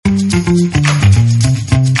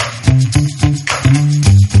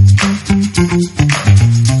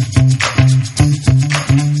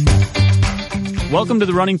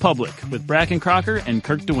Welcome to The Running Public with Bracken Crocker and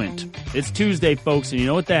Kirk DeWint. It's Tuesday, folks, and you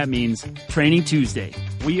know what that means. Training Tuesday.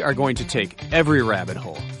 We are going to take every rabbit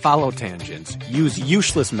hole, follow tangents, use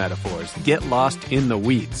useless metaphors, get lost in the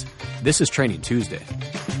weeds. This is Training Tuesday.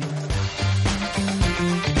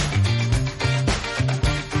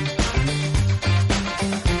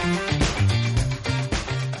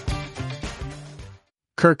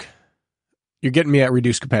 Kirk, you're getting me at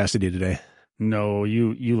reduced capacity today. No,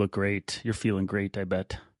 you look great. You're feeling great, I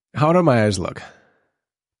bet. How do my eyes look?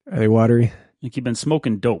 Are they watery? Like you've been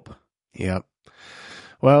smoking dope. Yep.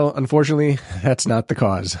 Well, unfortunately, that's not the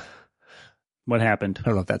cause. What happened? I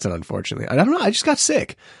don't know if that's an unfortunately. I don't know. I just got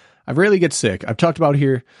sick. I rarely get sick. I've talked about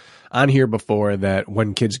on here before that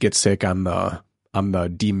when kids get sick, I'm the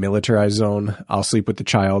demilitarized zone. I'll sleep with the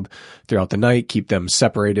child throughout the night, keep them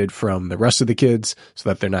separated from the rest of the kids so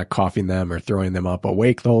that they're not coughing them or throwing them up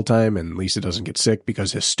awake the whole time. And Lisa doesn't get sick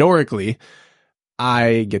because historically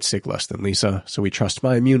I get sick less than Lisa. So we trust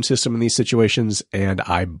my immune system in these situations, and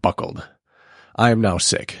I buckled. I am now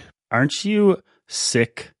sick. Aren't you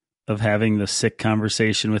sick of having the sick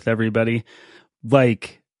conversation with everybody?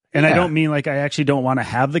 And I don't mean like I actually don't want to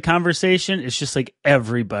have the conversation. It's just like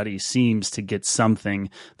everybody seems to get something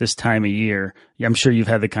this time of year. I'm sure you've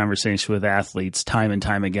had the conversation with athletes time and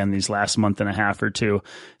time again these last month and a half or two.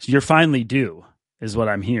 So you're finally due, is what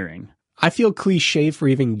I'm hearing. I feel cliche for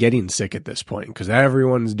even getting sick at this point because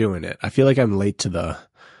everyone's doing it. I feel like I'm late to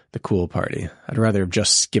the cool party. I'd rather have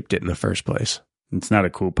just skipped it in the first place. It's not a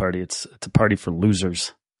cool party. It's a party for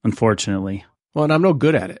losers, unfortunately. Well, and I'm no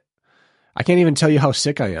good at it. I can't even tell you how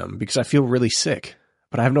sick I am because I feel really sick,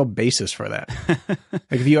 but I have no basis for that.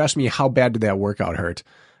 Like if you ask me how bad did that workout hurt,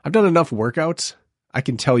 I've done enough workouts. I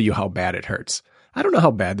can tell you how bad it hurts. I don't know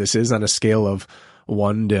how bad this is on a scale of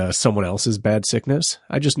 1 to someone else's bad sickness.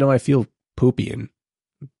 I just know I feel poopy and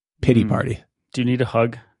pity party. Do you need a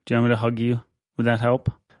hug? Do you want me to hug you? Would that help?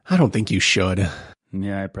 I don't think you should.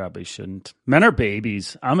 Yeah, I probably shouldn't. Men are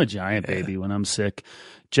babies. I'm a giant baby when I'm sick.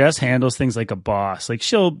 Jess handles things like a boss. Like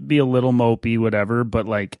she'll be a little mopey, whatever, but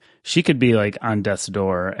like she could be like on death's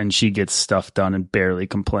door and she gets stuff done and barely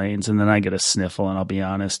complains. And then I get a sniffle, and I'll be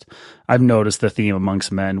honest, I've noticed the theme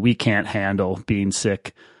amongst men. We can't handle being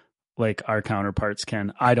sick like our counterparts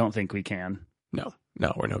can. I don't think we can. No,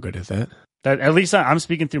 we're no good at that. At least I'm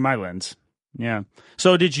speaking through my lens. Yeah.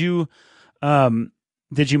 So did you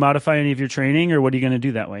modify any of your training, or what are you going to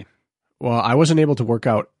do that way? Well, I wasn't able to work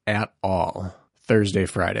out at all Thursday,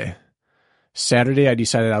 Friday. Saturday, I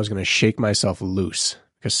decided I was going to shake myself loose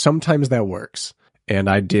because sometimes that works. And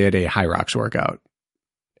I did a high rocks workout,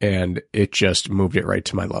 and it just moved it right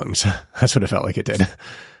to my lungs. That's what it felt like it did.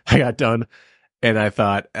 I got done, and I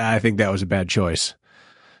thought, I think that was a bad choice.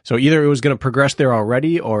 So either it was going to progress there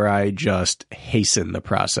already, or I just hastened the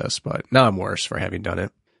process. But now I'm worse for having done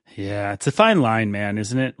it. Yeah, it's a fine line, man,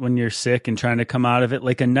 isn't it? When you're sick and trying to come out of it,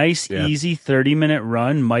 like a nice, easy 30-minute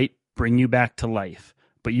run might bring you back to life,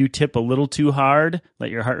 but you tip a little too hard, let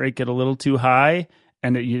your heart rate get a little too high,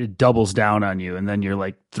 and it doubles down on you, and then you're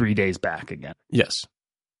like 3 days back again. Yes.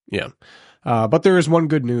 Yeah. But there is one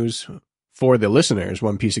good news for the listeners,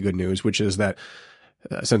 one piece of good news, which is that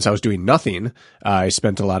since I was doing nothing, I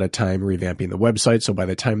spent a lot of time revamping the website. So by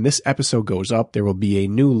the time this episode goes up, there will be a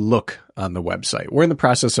new look on the website. We're in the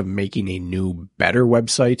process of making a new, better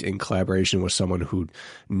website in collaboration with someone who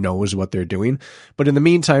knows what they're doing. But in the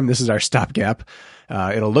meantime, this is our stopgap.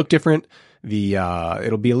 It'll look different.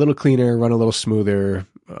 It'll be a little cleaner, run a little smoother.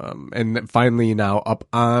 And finally now up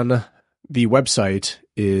on the website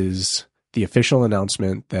is the official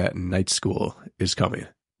announcement that night school is coming.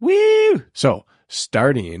 Woo! So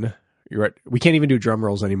starting, we can't even do drum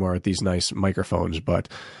rolls anymore with these nice microphones, but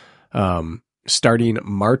starting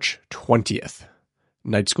March 20th,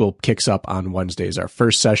 night school kicks up on Wednesdays. Our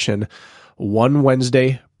first session, one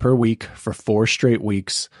Wednesday per week for 4 straight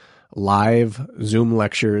weeks, live Zoom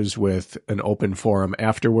lectures with an open forum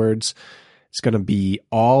afterwards. It's going to be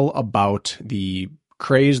all about the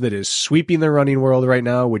craze that is sweeping the running world right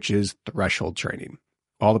now, which is threshold training.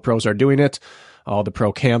 All the pros are doing it. All the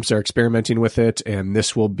pro camps are experimenting with it, and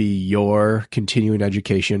this will be your continuing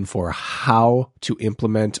education for how to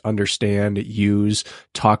implement, understand, use,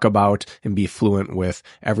 talk about, and be fluent with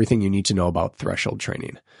everything you need to know about threshold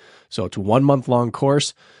training. So it's a 1 month long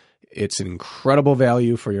course. It's an incredible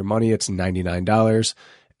value for your money. It's $99,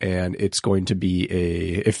 and it's going to be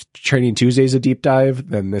if Training Tuesday is a deep dive,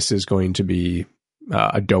 then this is going to be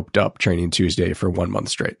a doped up Training Tuesday for 1 month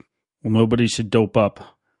straight. Well, nobody should dope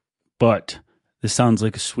up, but this sounds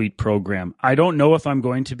like a sweet program. I don't know if I'm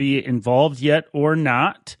going to be involved yet or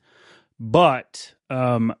not, but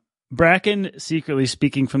Bracken, secretly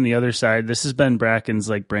speaking from the other side, this has been Bracken's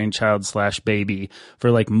like brainchild / baby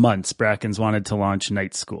for like months. Bracken's wanted to launch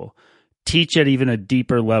night school, teach at even a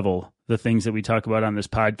deeper level the things that we talk about on this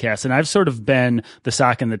podcast. And I've sort of been the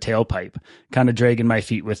sock in the tailpipe, kind of dragging my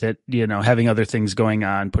feet with it, you know, having other things going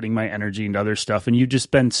on, putting my energy into other stuff. And you've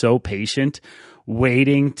just been so patient,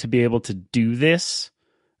 waiting to be able to do this.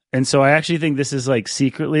 And so I actually think this is like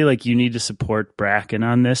secretly like you need to support Bracken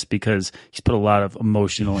on this because he's put a lot of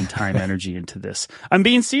emotional and time energy into this. I'm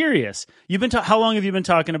being serious. You've been how long have you been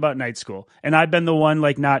talking about night school? And I've been the one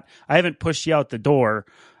like I haven't pushed you out the door.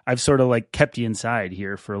 I've sort of like kept you inside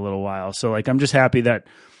here for a little while. So like I'm just happy that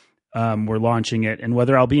we're launching it, and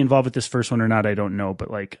whether I'll be involved with this first one or not, I don't know.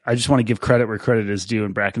 But like I just want to give credit where credit is due,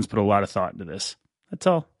 and Bracken's put a lot of thought into this. That's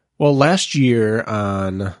all. Well, last year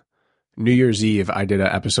on New Year's Eve, I did an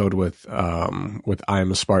episode with I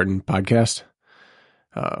Am a Spartan podcast.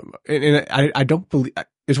 And I don't believe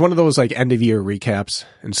it's one of those like end of year recaps,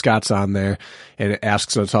 and Scott's on there and it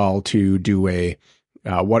asks us all to do a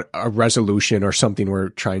resolution or something we're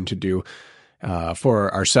trying to do,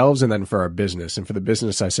 for ourselves and then for our business. And for the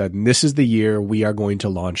business, I said, this is the year we are going to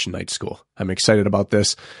launch night school. I'm excited about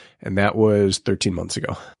this. And that was 13 months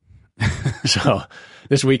ago. So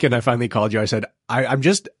this weekend I finally called you. I said, we're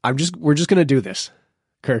just going to do this.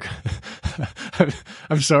 Kirk,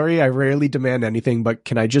 I'm sorry. I rarely demand anything, but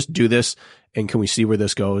can I just do this? And can we see where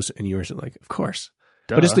this goes? And you were like, of course.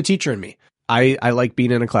 Duh. But it's the teacher in me. I like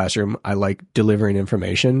being in a classroom. I like delivering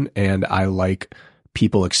information, and I like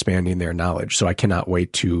people expanding their knowledge. So I cannot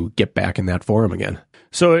wait to get back in that forum again.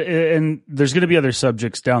 So, and there's going to be other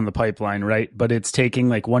subjects down the pipeline, right? But it's taking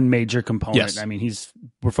like one major component. Yes. I mean,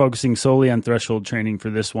 we're focusing solely on threshold training for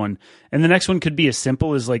this one. And the next one could be as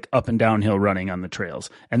simple as like up and downhill running on the trails,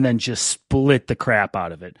 and then just split the crap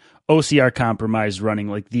out of it. OCR compromised running,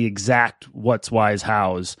 like the exact what's, why's,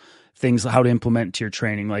 how's, things, how to implement to your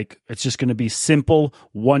training. Like it's just going to be simple,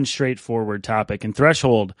 one straightforward topic. And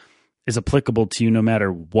threshold is applicable to you no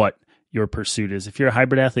matter what your pursuit is. If you're a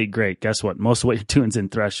hybrid athlete, great. Guess what? Most of what you're doing is in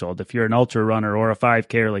threshold. If you're an ultra runner or a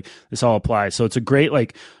 5K, like this all applies. So it's a great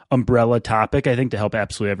like umbrella topic, I think, to help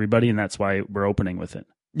absolutely everybody. And that's why we're opening with it.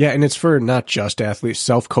 Yeah. And it's for not just athletes,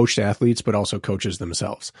 self-coached athletes, but also coaches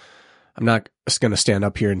themselves. I'm not just going to stand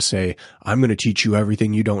up here and say, I'm going to teach you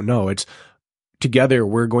everything you don't know. It's together.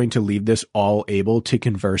 We're going to leave this all able to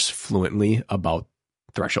converse fluently about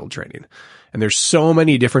threshold training. And there's so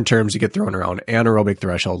many different terms that get thrown around: anaerobic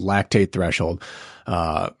threshold, lactate threshold,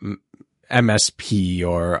 MSP,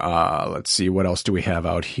 or let's see, what else do we have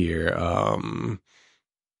out here?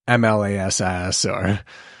 MLASS, or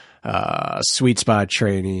sweet spot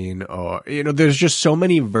training, or, you know, there's just so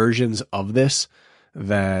many versions of this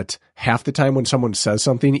that half the time when someone says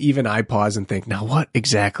something, even I pause and think, now what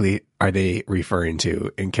exactly are they referring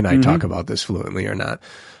to? And can I talk about this fluently or not?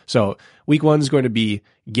 So week 1 is going to be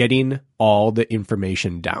getting all the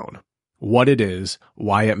information down, what it is,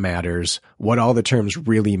 why it matters, what all the terms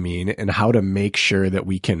really mean, and how to make sure that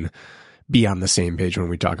we can be on the same page when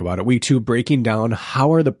we talk about it. Week 2, breaking down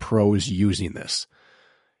how are the pros using this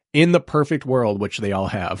in the perfect world, which they all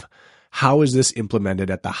have. How is this implemented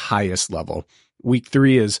at the highest level? Week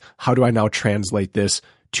 3 is how do I now translate this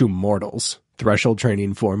to mortals? Threshold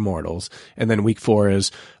training for mortals. And then week 4 is,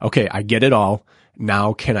 okay, I get it all.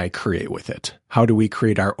 Now can I create with it? How do we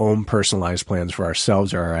create our own personalized plans for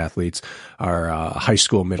ourselves or our athletes, our high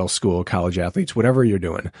school, middle school, college athletes, whatever you're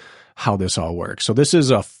doing, how this all works. So this is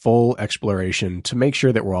a full exploration to make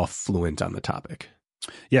sure that we're all fluent on the topic.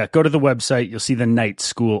 Yeah, go to the website. You'll see the night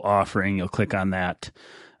school offering. You'll click on that.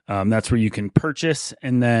 That's where you can purchase.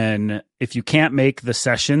 And then if you can't make the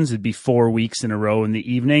sessions, it'd be 4 weeks in a row in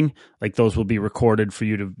the evening. Like those will be recorded for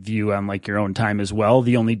you to view on like your own time as well.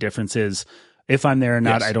 The only difference is if I'm there or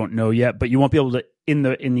not, I don't know yet, but you won't be able to, in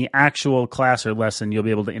the actual class or lesson, you'll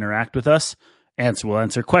be able to interact with us. We'll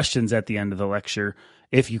answer questions at the end of the lecture.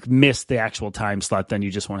 If you miss the actual time slot, then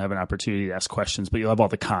you just won't have an opportunity to ask questions, but you'll have all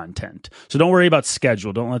the content. So don't worry about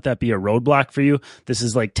schedule. Don't let that be a roadblock for you. This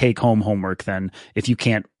is like take home homework then if you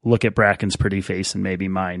can't look at Bracken's pretty face and maybe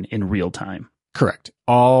mine in real time. Correct.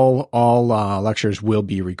 All lectures will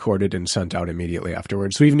be recorded and sent out immediately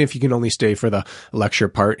afterwards. So even if you can only stay for the lecture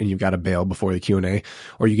part and you've got to bail before the Q&A,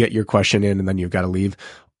 or you get your question in and then you've got to leave,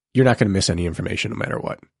 you're not going to miss any information no matter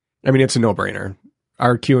what. I mean, it's a no-brainer.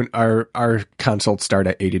 Our consults start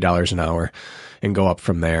at $80 an hour and go up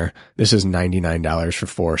from there. This is $99 for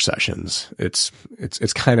 4 sessions. It's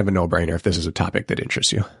kind of a no-brainer if this is a topic that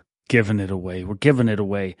interests you. Giving it away. We're giving it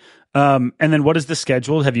away. And then what is the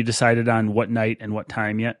schedule? Have you decided on what night and what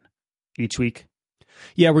time yet each week?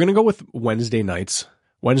 Yeah, we're going to go with Wednesday nights.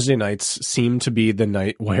 Wednesday nights seem to be the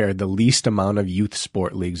night where the least amount of youth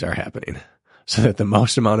sport leagues are happening, so that the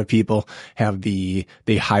most amount of people have the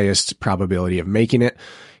highest probability of making it.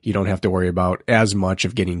 You don't have to worry about as much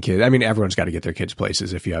of getting kids. I mean, everyone's got to get their kids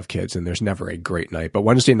places if you have kids, and there's never a great night. But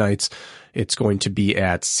Wednesday nights, it's going to be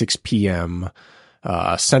at 6 p.m.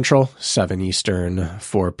 Central, 7 Eastern,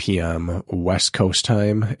 4 p.m. West Coast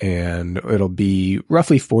time, and it'll be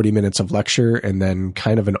roughly 40 minutes of lecture and then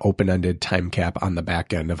kind of an open-ended time cap on the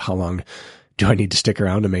back end of how long do I need to stick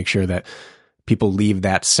around to make sure that people leave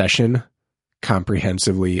that session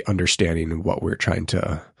comprehensively understanding what we're trying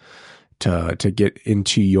to get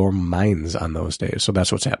into your minds on those days. So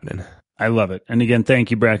that's what's happening. I love it. And again,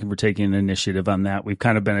 thank you, Bracken, for taking an initiative on that. We've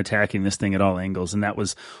kind of been attacking this thing at all angles, and that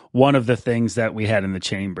was one of the things that we had in the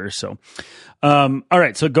chamber. So, all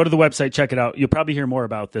right. So go to the website, check it out. You'll probably hear more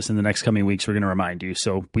about this in the next coming weeks. We're going to remind you,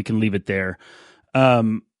 so we can leave it there.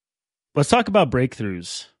 Let's talk about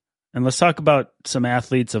breakthroughs, and let's talk about some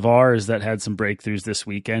athletes of ours that had some breakthroughs this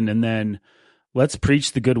weekend. And then let's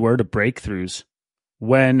preach the good word of breakthroughs.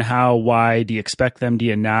 When, how, why? Do you expect them? Do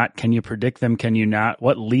you not? Can you predict them? Can you not?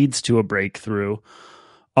 What leads to a breakthrough?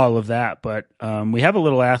 All of that. But we have a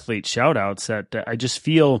little athlete shout outs that I just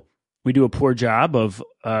feel we do a poor job of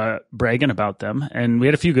bragging about them. And we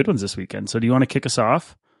had a few good ones this weekend. So do you want to kick us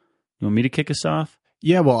off? You want me to kick us off?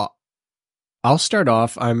 Yeah, well, I'll start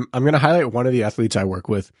off. I'm going to highlight one of the athletes I work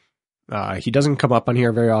with. He doesn't come up on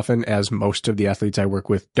here very often, as most of the athletes I work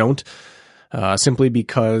with don't, simply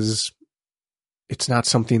because it's not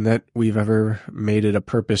something that we've ever made it a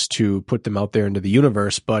purpose to put them out there into the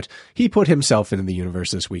universe, but he put himself into the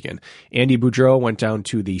universe this weekend. Andy Boudreau went down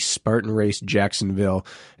to the Spartan Race Jacksonville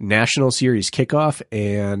National Series kickoff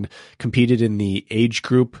and competed in the age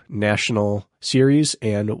group national series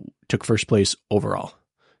and took first place overall.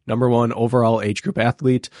 Number one overall age group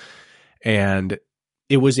athlete. And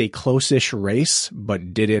it was a close-ish race,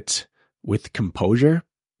 but did it with composure,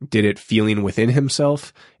 did it feeling within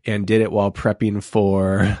himself, and did it while prepping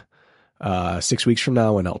for 6 weeks from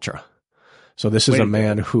now in Ultra. So this is a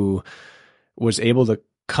man who was able to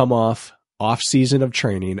come off season of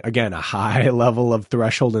training, again, a high level of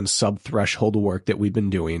threshold and sub-threshold work that we've been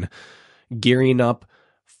doing, gearing up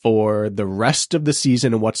for the rest of the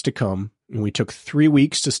season and what's to come. And we took 3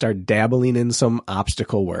 weeks to start dabbling in some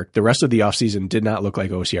obstacle work. The rest of the offseason did not look like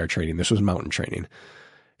OCR training. This was mountain training.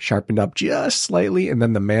 Sharpened up just slightly, and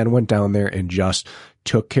then the man went down there and just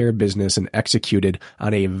took care of business and executed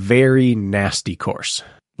on a very nasty course.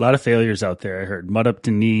 A lot of failures out there, I heard. Mud up to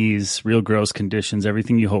knees, real gross conditions,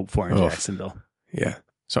 everything you hope for in Jacksonville. Yeah.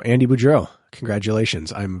 So Andy Boudreau,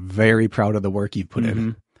 congratulations. I'm very proud of the work you've put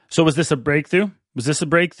in. So was this a breakthrough? Was this a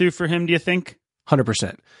breakthrough for him, do you think?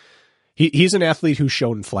 100%. He's an athlete who's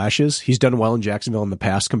shown flashes. He's done well in Jacksonville in the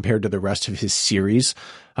past compared to the rest of his series.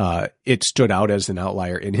 It stood out as an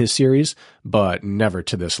outlier in his series, but never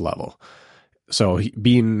to this level. So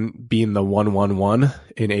being the 1-1-1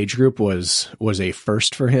 in age group was a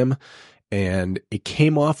first for him. And it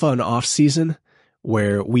came off an off season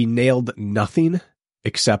where we nailed nothing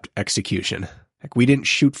except execution. Like, we didn't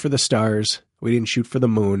shoot for the stars. We didn't shoot for the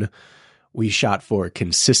moon. We shot for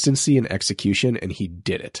consistency and execution, and he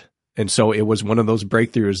did it. And so it was one of those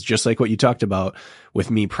breakthroughs, just like what you talked about with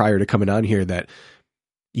me prior to coming on here, that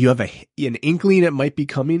you have an inkling it might be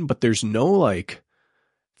coming, but there's no like,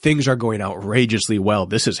 things are going outrageously well.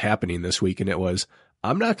 This is happening this week. And it was,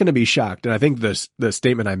 I'm not going to be shocked. And I think the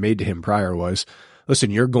statement I made to him prior was, listen,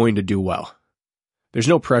 you're going to do well. There's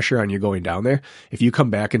no pressure on you going down there. If you come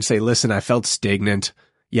back and say, listen, I felt stagnant.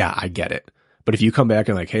 Yeah, I get it. But if you come back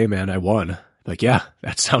and like, hey man, I won. Like, yeah,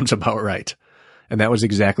 that sounds about right. And that was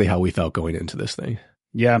exactly how we felt going into this thing.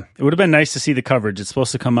 Yeah, it would have been nice to see the coverage. It's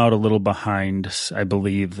supposed to come out a little behind, I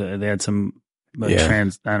believe. They had some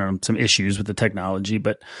some issues with the technology,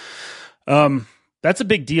 but that's a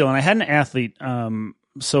big deal. And I had an athlete.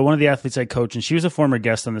 So one of the athletes I coach, and she was a former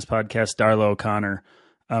guest on this podcast, Darla O'Connor.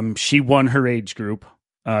 She won her age group.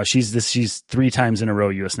 She's 3 times in a row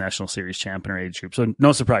U.S. National Series champ in her age group. So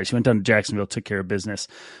no surprise. She went down to Jacksonville, took care of business.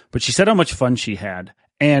 But she said how much fun she had.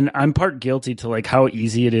 And I'm part guilty to like how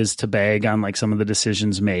easy it is to bag on like some of the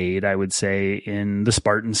decisions made, I would say, in the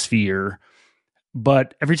Spartan sphere.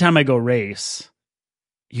 But every time I go race,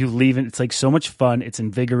 you leave and it's like so much fun. It's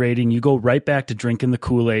invigorating. You go right back to drinking the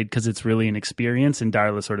Kool-Aid because it's really an experience. And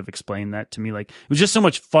Darla sort of explained that to me. Like, it was just so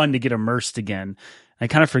much fun to get immersed again. I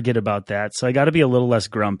kind of forget about that. So I got to be a little less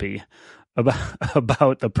grumpy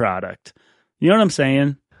about the product. You know what I'm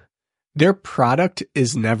saying? Their product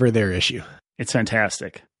is never their issue. It's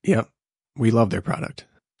fantastic. Yep. We love their product.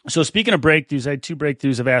 So speaking of breakthroughs, I had 2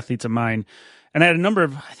 breakthroughs of athletes of mine. And I had a number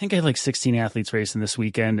of, I think I had like 16 athletes racing this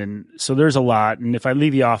weekend. And so there's a lot. And if I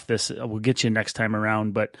leave you off this, we'll get you next time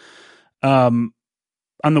around. But on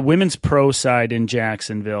the women's pro side in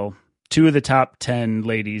Jacksonville, 2 of the top 10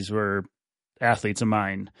 ladies were athletes of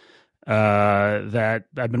mine that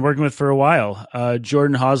I've been working with for a while.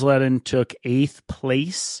 Jordan Hosledden took 8th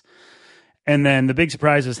place. And then the big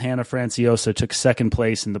surprise was Hannah Franciosa took 2nd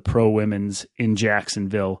place in the pro women's in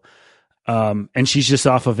Jacksonville. And she's just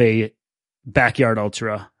off of a backyard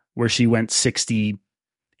ultra where she went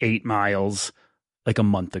 68 miles like a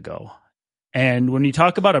month ago. And when you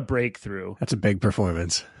talk about a breakthrough, that's a big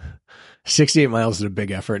performance. 68 miles is a big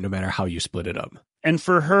effort no matter how you split it up. And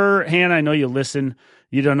for her, Hannah, I know you listen,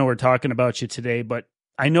 you don't know we're talking about you today, but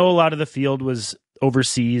I know a lot of the field was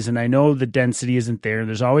overseas and I know the density isn't there.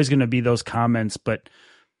 There's always going to be those comments, but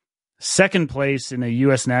 2nd place in a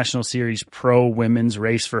U.S. National Series pro women's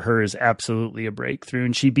race for her is absolutely a breakthrough.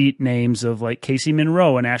 And she beat names of like Casey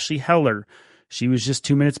Monroe and Ashley Heller. She was just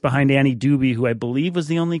 2 minutes behind Annie Doobie, who I believe was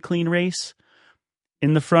the only clean race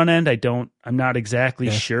in the front end. I'm not exactly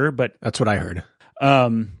sure, but that's what I heard.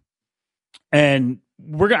 And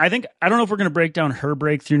I don't know if we're going to break down her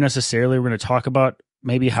breakthrough necessarily. We're going to talk about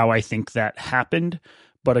maybe how I think that happened,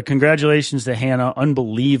 but a congratulations to Hannah.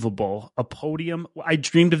 Unbelievable. A podium. I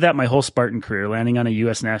dreamed of that my whole Spartan career, landing on a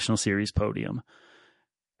U.S. National Series podium.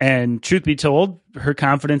 And truth be told, her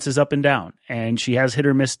confidence is up and down and she has hit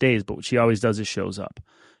or miss days, but what she always does is shows up.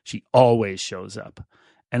 She always shows up.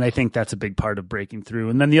 And I think that's a big part of breaking through.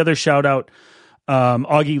 And then the other shout out,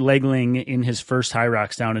 Augie Legling in his first High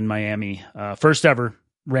Rocks down in Miami, first ever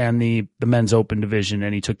ran the men's open division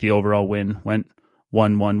and he took the overall win, went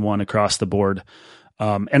 1-1-1 across the board.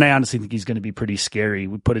 And I honestly think he's going to be pretty scary.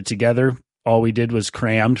 We put it together. All we did was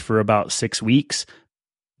crammed for about 6 weeks,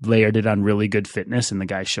 layered it on really good fitness, and the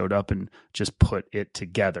guy showed up and just put it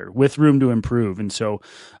together with room to improve. And so,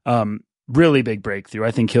 really big breakthrough.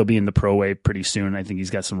 I think he'll be in the pro wave pretty soon. I think he's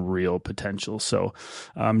got some real potential. So,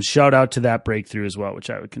 shout out to that breakthrough as well, which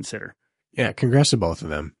I would consider. Yeah. Congrats to both of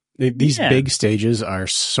them. These big stages are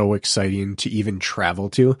so exciting to even travel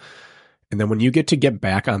to. And then when you get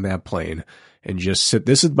back on that plane and just sit,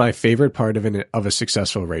 this is my favorite part of a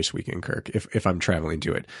successful race weekend, Kirk, if I'm traveling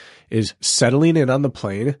to it, is settling in on the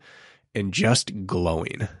plane and just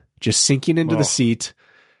glowing, just sinking into the seat,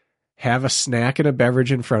 have a snack and a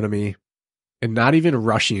beverage in front of me, and not even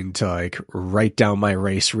rushing to like write down my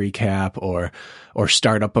race recap or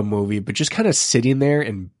start up a movie, but just kind of sitting there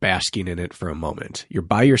and basking in it for a moment. You're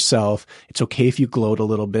by yourself. It's okay if you gloat a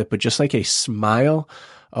little bit, but just like a smile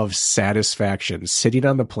of satisfaction, sitting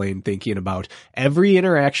on the plane thinking about every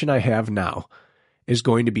interaction I have now is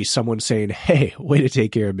going to be someone saying, hey, way to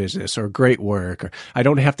take care of business, or great work, or I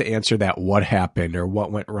don't have to answer that what happened or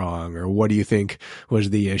what went wrong or what do you think was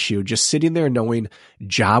the issue. Just sitting there knowing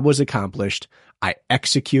job was accomplished, I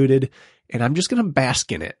executed, and I'm just going to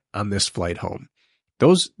bask in it on this flight home.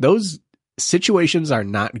 Those situations are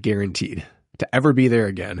not guaranteed to ever be there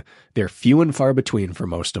again. They're few and far between for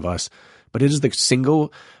most of us, but it is the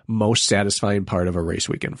single most satisfying part of a race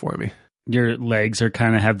weekend for me. Your legs are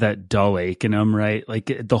kind of have that dull ache in them, right?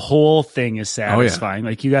 Like the whole thing is satisfying.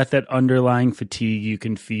 Like you got that underlying fatigue you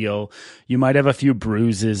can feel. You might have a few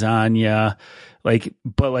bruises on you,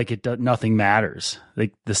 but nothing matters.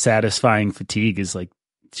 Like the satisfying fatigue is like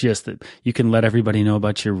just that you can let everybody know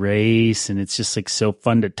about your race, and it's just like so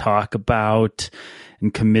fun to talk about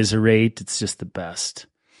and commiserate. It's just the best.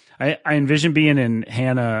 I envision being in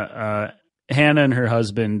Hannah and her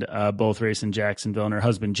husband both race in Jacksonville, and her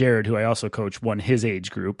husband, Jared, who I also coach, won his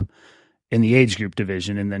age group in the age group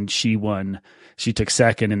division. And then she took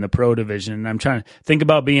second in the pro division. And I'm trying to think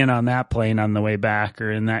about being on that plane on the way back,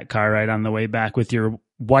 or in that car ride on the way back with your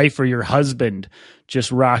wife or your husband,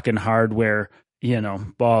 just rocking hardware,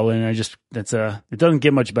 balling. It doesn't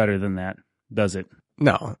get much better than that, does it?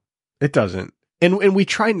 No, it doesn't. And we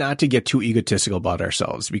try not to get too egotistical about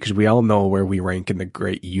ourselves, because we all know where we rank in the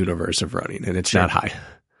great universe of running, and it's not high.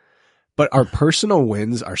 But our personal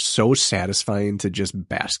wins are so satisfying to just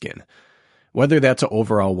bask in. Whether that's an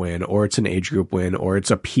overall win, or it's an age group win, or it's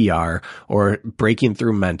a PR, or breaking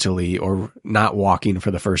through mentally, or not walking for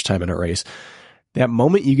the first time in a race. That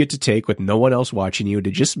moment you get to take with no one else watching you to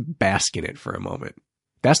just bask in it for a moment.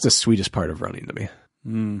 That's the sweetest part of running to me.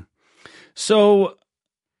 Mm. So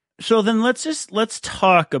then let's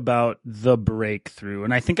talk about the breakthrough.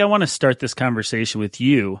 And I think I want to start this conversation with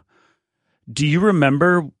you. Do you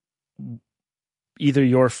remember either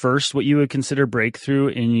your first, what you would consider breakthrough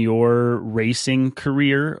in your racing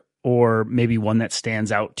career, or maybe one that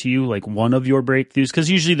stands out to you, like one of your breakthroughs? Because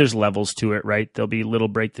usually there's levels to it, right? There'll be little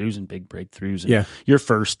breakthroughs and big breakthroughs. And you're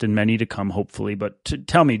first and many to come, hopefully. But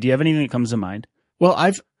tell me, do you have anything that comes to mind? Well,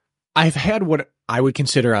 I've had what I would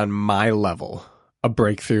consider on my level a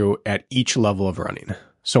breakthrough at each level of running.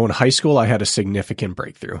 So in high school, I had a significant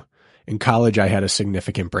breakthrough. In college, I had a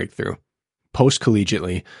significant breakthrough.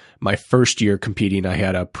 Post-collegiately, my first year competing, I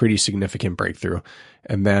had a pretty significant breakthrough.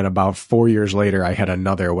 And then about 4 years later, I had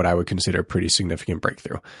another, what I would consider pretty significant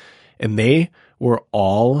breakthrough. And they were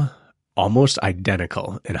all almost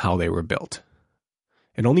identical in how they were built.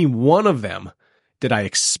 And only one of them did I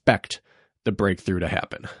expect the breakthrough to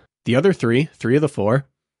happen. The other three of the four,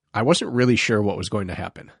 I wasn't really sure what was going to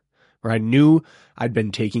happen. Where I knew I'd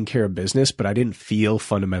been taking care of business, but I didn't feel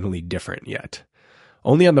fundamentally different yet.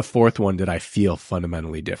 Only on the fourth one did I feel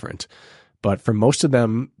fundamentally different. But for most of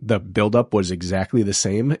them, the buildup was exactly the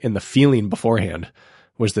same, and the feeling beforehand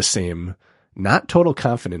was the same. Not total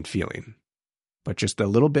confident feeling, but just a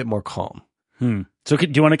little bit more calm. So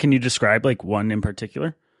can you describe like one in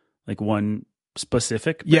particular? Like one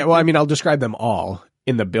specific? Yeah, well, I mean, I'll describe them all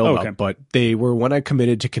in the buildup, but they were when I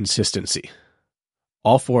committed to consistency.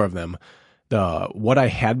 All four of them. What I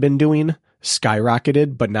had been doing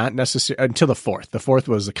skyrocketed, but not necessarily until the fourth. The fourth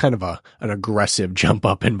was kind of an aggressive jump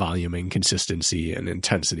up in volume and consistency and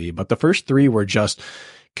intensity. But the first three were just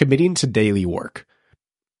committing to daily work.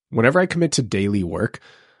 Whenever I commit to daily work,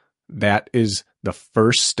 that is the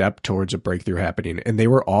first step towards a breakthrough happening. And they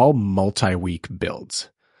were all multi-week builds.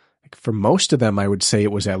 Like for most of them, I would say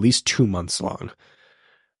it was at least 2 months long.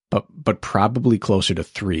 But probably closer to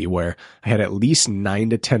 3, where I had at least 9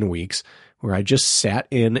 to 10 weeks where I just sat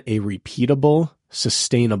in a repeatable,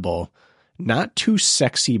 sustainable, not too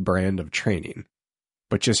sexy brand of training,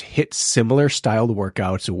 but just hit similar styled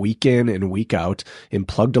workouts week in and week out and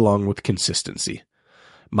plugged along with consistency.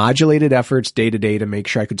 Modulated efforts day to day to make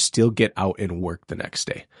sure I could still get out and work the next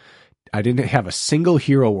day. I didn't have a single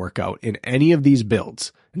hero workout in any of these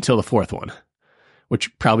builds until the fourth one,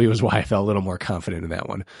 which probably was why I felt a little more confident in that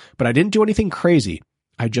one. But I didn't do anything crazy.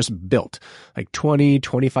 I just built like 20,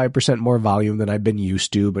 25% more volume than I've been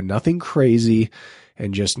used to, but nothing crazy.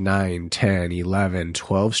 And just 9, 10, 11,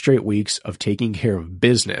 12 straight weeks of taking care of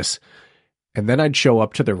business. And then I'd show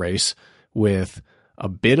up to the race with a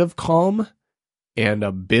bit of calm and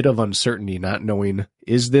a bit of uncertainty, not knowing,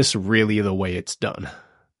 is this really the way it's done?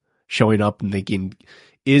 Showing up and thinking,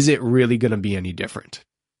 is it really going to be any different?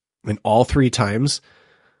 And all 3 times,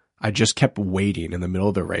 I just kept waiting in the middle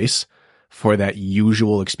of the race for that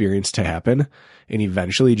usual experience to happen, and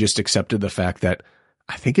eventually just accepted the fact that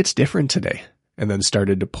I think it's different today, and then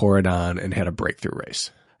started to pour it on and had a breakthrough race.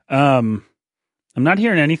 I'm not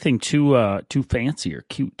hearing anything too fancy or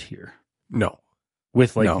cute here. No.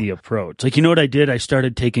 With the approach. Like, you know what I did? I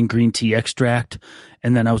started taking green tea extract,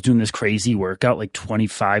 and then I was doing this crazy workout, like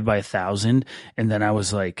 25 by 1,000, and then I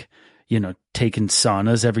was like, taking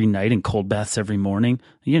saunas every night and cold baths every morning.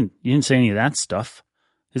 You didn't say any of that stuff.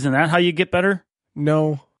 Isn't that how you get better?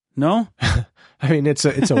 No. I mean, it's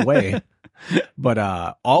a way,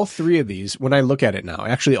 but all 3 of these, when I look at it now,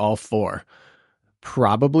 actually all 4,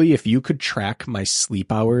 probably if you could track my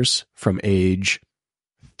sleep hours from age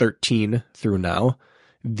 13 through now,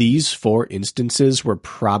 these 4 instances were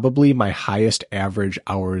probably my highest average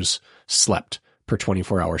hours slept per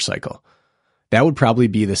 24-hour cycle. That would probably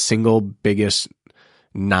be the single biggest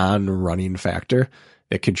non-running factor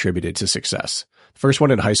that contributed to success. First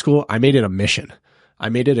one in high school, I made it a mission. I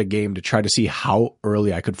made it a game to try to see how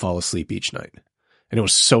early I could fall asleep each night. And it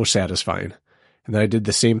was so satisfying. And then I did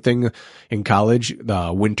the same thing in college,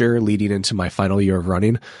 the winter leading into my final year of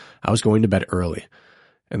running. I was going to bed early.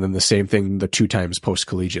 And then the same thing the 2 times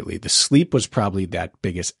post-collegiately. The sleep was probably that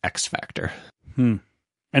biggest X factor.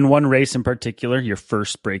 And one race in particular, your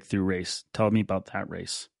first breakthrough race. Tell me about that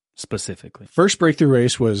race specifically. First breakthrough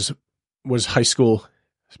race was high school,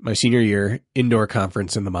 my senior year, indoor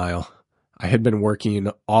conference in the mile. I had been working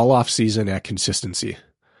all off season at consistency.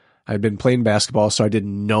 I had been playing basketball, so I did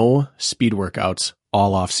no speed workouts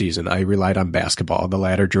all off season. I relied on basketball, the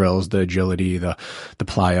ladder drills, the agility, the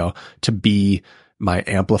plyo to be my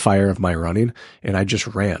amplifier of my running. And I just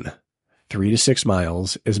ran 3 to 6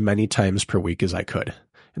 miles as many times per week as I could.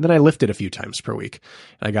 And then I lifted a few times per week.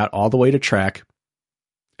 And I got all the way to track.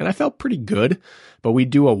 And I felt pretty good. But we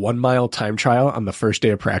do a 1 mile time trial on the first day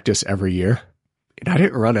of practice every year. And I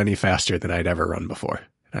didn't run any faster than I'd ever run before.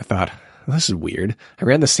 And I thought, well, this is weird. I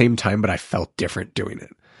ran the same time, but I felt different doing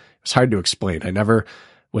it. It was hard to explain. I never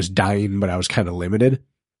was dying, but I was kind of limited.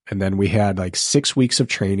 And then we had like 6 weeks of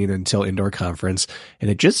training until indoor conference, and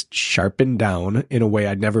it just sharpened down in a way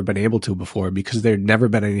I'd never been able to before because there'd never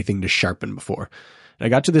been anything to sharpen before. And I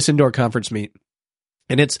got to this indoor conference meet,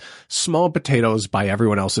 and it's small potatoes by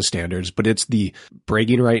everyone else's standards, but it's the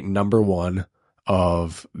bragging right number one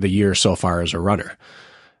of the year so far as a runner.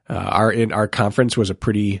 Our conference was a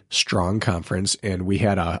pretty strong conference, and we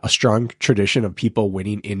had a strong tradition of people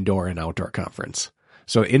winning indoor and outdoor conference.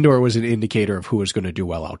 So indoor was an indicator of who was going to do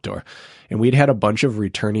well outdoor. And we'd had a bunch of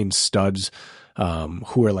returning studs who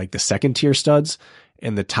were like the second tier studs,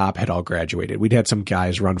 and the top had all graduated. We'd had some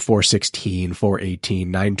guys run 4:16, 4:18,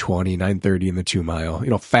 9:20, 9:30 in the 2 mile,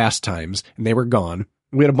 fast times, and they were gone.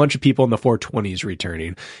 We had a bunch of people in the 4:20s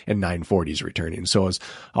returning and 9:40s returning. So it was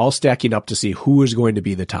all stacking up to see who was going to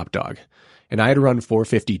be the top dog. And I had run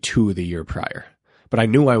 4:52 the year prior, but I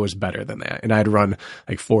knew I was better than that. And I'd run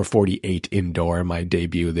like 4:48 indoor in my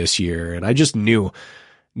debut this year. And I just knew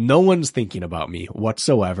no one's thinking about me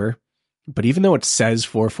whatsoever. But even though it says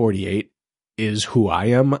 4:48 is who I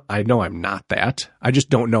am, I know I'm not that. I just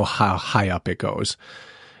don't know how high up it goes.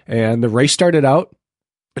 And the race started out,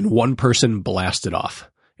 and one person blasted off,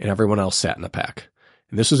 and everyone else sat in the pack.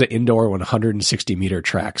 And this was an indoor 160 meter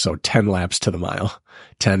track, so 10 laps to the mile,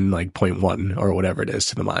 10 like 0.1 or whatever it is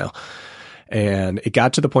to the mile. And it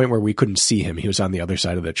got to the point where we couldn't see him. He was on the other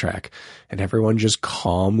side of the track, and everyone just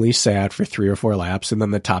calmly sat for 3 or 4 laps. And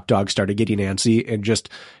then the top dog started getting antsy, and just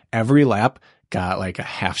every lap got like a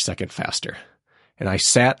half second faster. And I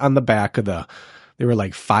sat on the back of there were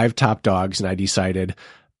like 5 top dogs, and I decided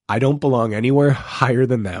I don't belong anywhere higher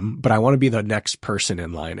than them, but I want to be the next person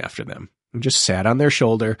in line after them. And just sat on their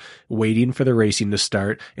shoulder, waiting for the racing to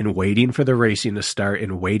start and waiting for the racing to start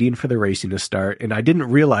and waiting for the racing to start. And I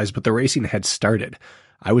didn't realize, but the racing had started.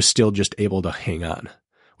 I was still just able to hang on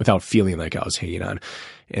without feeling like I was hanging on.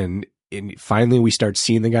 And finally we start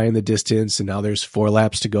seeing the guy in the distance, and now there's 4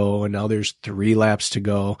 laps to go, and now there's 3 laps to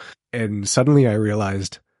go. And suddenly I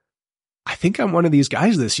realized, I think I'm one of these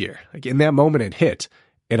guys this year. Like in that moment it hit.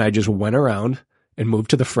 And I just went around and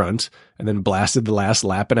moved to the front and then blasted the last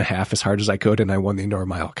lap and a half as hard as I could. And I won the indoor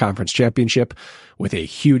mile conference championship with a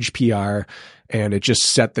huge PR, and it just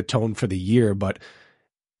set the tone for the year. But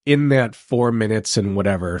in that 4 minutes and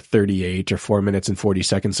whatever, 38 or 4 minutes and 40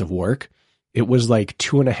 seconds of work, it was like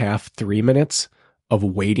 2.5, 3 minutes of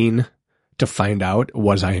waiting to find out,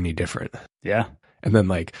 was I any different? Yeah. And then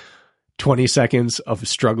like 20 seconds of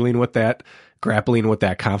struggling with that, grappling with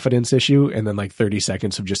that confidence issue, and then like 30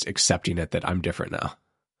 seconds of just accepting it that I'm different now.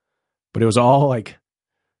 But it was all like,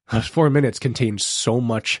 those 4 minutes contained so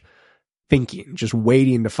much thinking, just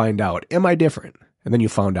waiting to find out, am I different? And then you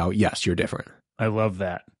found out, yes, you're different. I love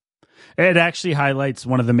that. It actually highlights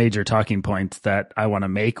one of the major talking points that I want to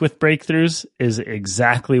make with breakthroughs is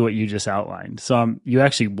exactly what you just outlined. So you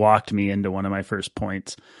actually walked me into one of my first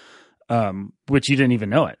points, which you didn't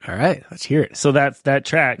even know it. All right, let's hear it. So that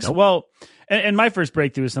tracks. Nope. Well, and my first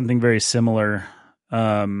breakthrough was something very similar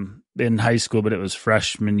in high school, but it was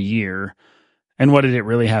freshman year. And what did it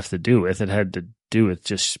really have to do with? It had to do with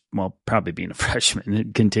just, well, probably being a freshman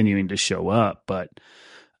and continuing to show up. But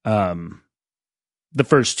the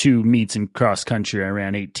first 2 meets in cross country, I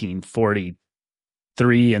ran 18:43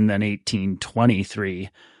 and then 18:23.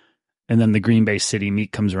 And then the Green Bay City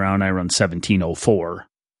meet comes around. I run 17:04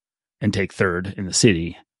 and take 3rd in the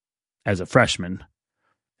city as a freshman.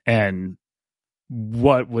 And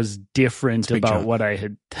what was different about jump. what I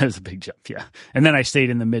had, that was a big jump. Yeah. And then I stayed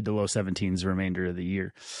in the mid to low 17s the remainder of the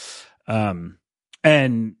year.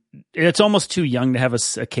 And it's almost too young to have a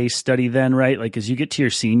case study then, right? Like as you get to your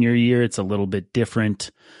senior year, it's a little bit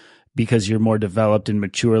different because you're more developed and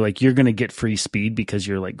mature. Like you're going to get free speed because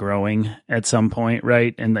you're like growing at some point,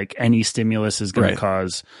 right? And like any stimulus is going to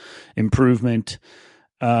cause improvement.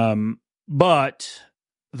 But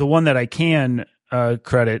the one that I can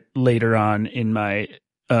credit later on in my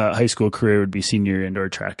high school career would be senior indoor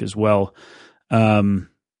track as well,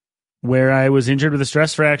 where I was injured with a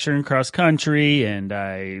stress fracture in cross country, and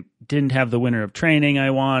I didn't have the winter of training I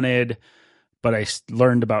wanted, but I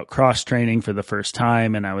learned about cross training for the first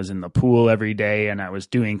time, and I was in the pool every day, and I was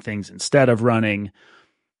doing things instead of running.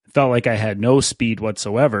 Felt like I had no speed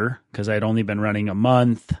whatsoever because I'd only been running a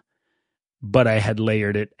month, but I had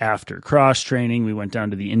layered it after cross training. We went down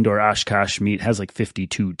to the indoor Oshkosh meet. It has like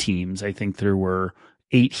 52 teams. I think there were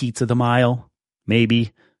 8 heats of the mile,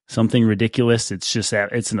 maybe something ridiculous. It's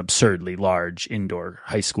an absurdly large indoor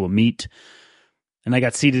high school meet. And I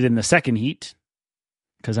got seated in the second heat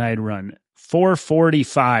because I had run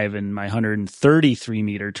 4:45 in my 133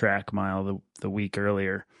 meter track mile the week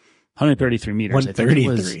earlier. 133 meters.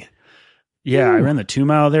 133. Yeah, I ran the 2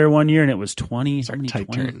 mile there one year and it was 20. These are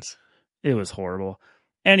tight 20? turns. It was horrible.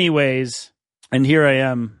 Anyways, and here I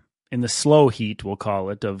am in the slow heat, we'll call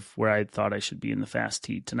it, of where I thought I should be in the fast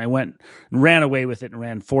heat. And I went and ran away with it and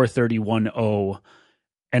ran 4:31.0.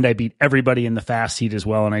 And I beat everybody in the fast heat as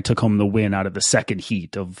well. And I took home the win out of the second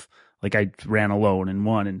heat of, like, I ran alone and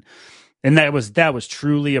won. And that was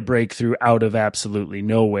truly a breakthrough out of absolutely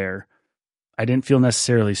nowhere. I didn't feel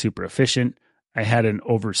necessarily super efficient. I had an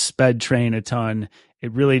oversped train a ton.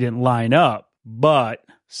 It really didn't line up, but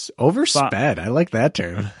oversped. I like that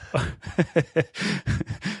term.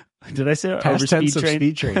 Did I say past tense of train?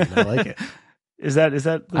 Speed training? I like it. Is that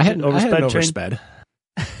I had an oversped train? oversped.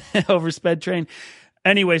 Oversped train.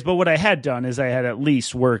 Anyways, but what I had done is I had at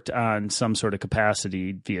least worked on some sort of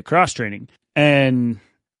capacity via cross training, and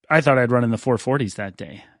I thought I'd run in the 440s that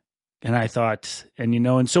day. And I thought,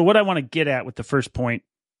 and so what I want to get at with the first point,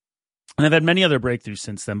 and I've had many other breakthroughs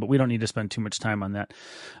since then, but we don't need to spend too much time on that,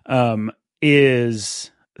 is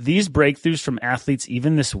these breakthroughs from athletes,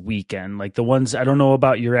 even this weekend, like the ones, I don't know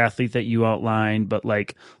about your athlete that you outlined, but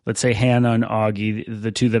like, let's say Hannah and Augie,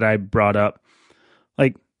 the two that I brought up,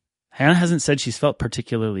 like Hannah hasn't said she's felt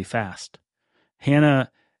particularly fast. Hannah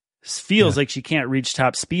feels like she can't reach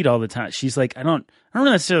top speed all the time. She's like, I don't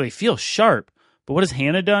necessarily feel sharp, but what has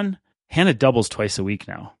Hannah done? Hannah doubles twice a week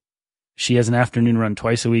now. She has an afternoon run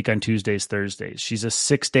twice a week on Tuesdays, Thursdays. She's a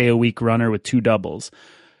 6-day-a-week runner with 2 doubles.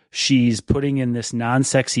 She's putting in this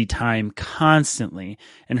non-sexy time constantly,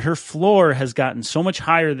 and her floor has gotten so much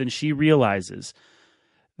higher than she realizes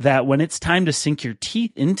that when it's time to sink your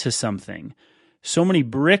teeth into something, so many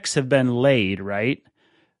bricks have been laid, right?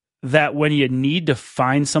 That when you need to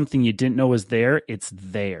find something you didn't know was there, it's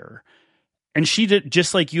there. And she did,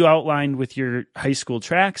 just like you outlined with your high school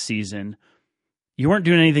track season, you weren't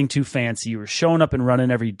doing anything too fancy. You were showing up and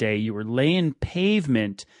running every day. You were laying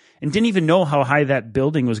pavement and didn't even know how high that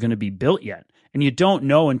building was going to be built yet. And you don't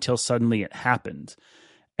know until suddenly it happened.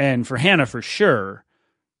 And for Hannah, for sure,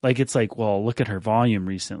 like it's like, well, look at her volume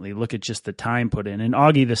recently. Look at just the time put in. And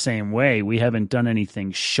Augie the same way. We haven't done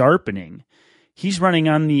anything sharpening. He's running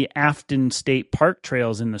on the Afton State Park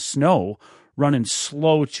trails in the snow, running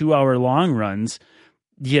slow 2-hour long runs,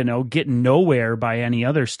 getting nowhere by any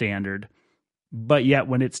other standard. But yet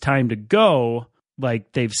when it's time to go,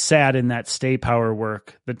 like they've sat in that stay power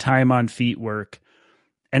work, the time on feet work.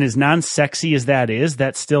 And as non-sexy as that is,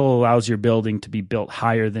 that still allows your building to be built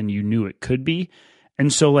higher than you knew it could be.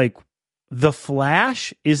 And so like the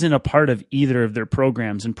flash isn't a part of either of their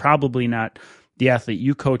programs, and probably not the athlete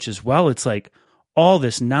you coach as well. It's like all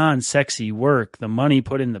this non-sexy work, the money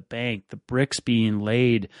put in the bank, the bricks being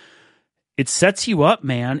laid. It sets you up,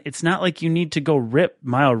 man. It's not like you need to go rip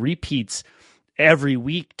mile repeats every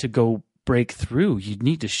week to go break through. You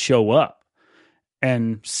need to show up.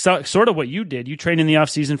 And sort of what you did, you trained in the off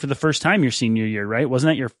season for the first time your senior year, right? Wasn't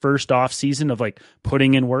that your first off season of like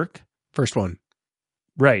putting in work? First one.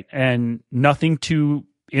 Right. And nothing too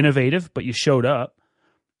innovative, but you showed up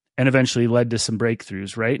and eventually led to some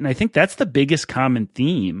breakthroughs, right? And I think that's the biggest common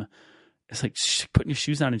theme. It's like putting your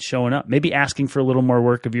shoes on and showing up, maybe asking for a little more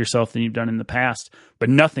work of yourself than you've done in the past, but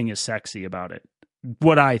nothing is sexy about it.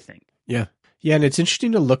 What I think. Yeah. Yeah. And it's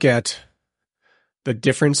interesting to look at the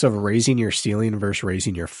difference of raising your ceiling versus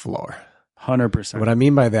raising your floor. 100%. What I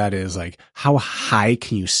mean by that is like, how high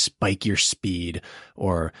can you spike your speed,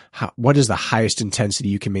 or what is the highest intensity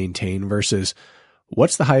you can maintain versus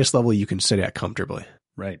what's the highest level you can sit at comfortably?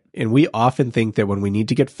 Right. And we often think that when we need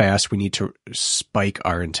to get fast, we need to spike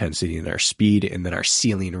our intensity and our speed, and then our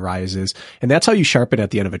ceiling rises. And that's how you sharpen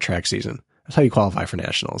at the end of a track season. That's how you qualify for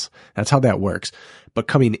nationals. That's how that works. But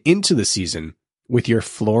coming into the season with your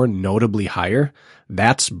floor notably higher,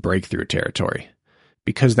 that's breakthrough territory,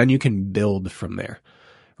 because then you can build from there.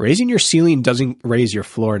 Raising your ceiling doesn't raise your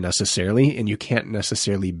floor necessarily, and you can't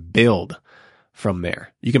necessarily build from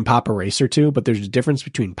there. You can pop a race or two, but there's a difference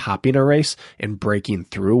between popping a race and breaking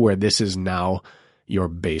through, where this is now your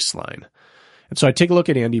baseline. And so I take a look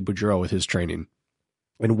at Andy Boudreau with his training.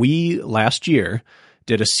 And we last year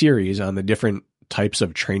did a series on the different types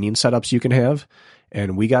of training setups you can have.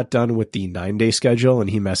 And we got done with the 9-day schedule, and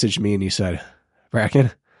he messaged me and he said,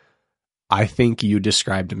 Bracken, I think you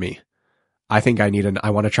described me. I think I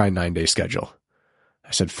want to try a 9-day schedule.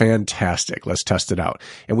 I said, fantastic. Let's test it out.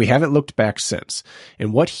 And we haven't looked back since.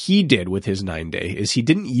 And what he did with his 9-day is he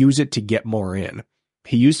didn't use it to get more in.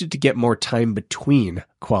 He used it to get more time between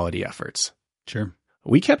quality efforts. Sure.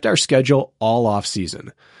 We kept our schedule all off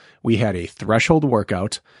season. We had a threshold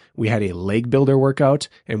workout, we had a leg builder workout,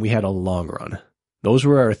 and we had a long run. Those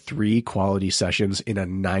were our 3 quality sessions in a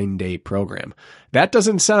 9-day program. That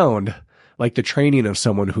doesn't sound like the training of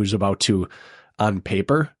someone who's about to, on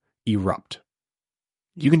paper, erupt.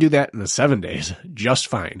 You can do that in the 7 days just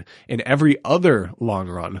fine. And every other long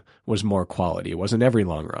run was more quality. It wasn't every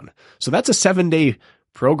long run. So that's a 7-day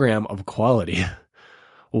program of quality.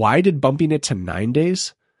 Why did bumping it to 9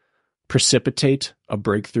 days precipitate a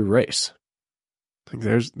breakthrough race?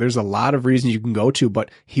 There's a lot of reasons you can go to,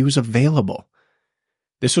 but he was available.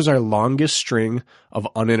 This was our longest string of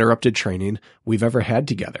uninterrupted training we've ever had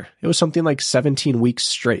together. It was something like 17 weeks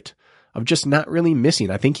straight of just not really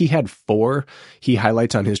missing. I think he had 4 he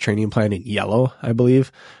highlights on his training plan in yellow, I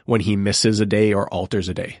believe, when he misses a day or alters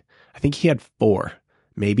a day. I think he had 4,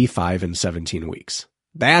 maybe 5 in 17 weeks.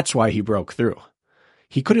 That's why he broke through.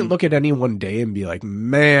 He couldn't look at any one day and be like,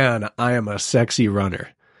 man, I am a sexy runner.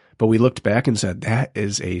 But we looked back and said, that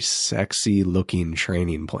is a sexy looking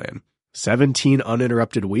training plan. 17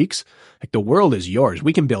 uninterrupted weeks. Like, the world is yours.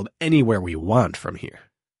 We can build anywhere we want from here.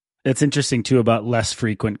 It's interesting too about less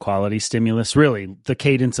frequent quality stimulus. Really, the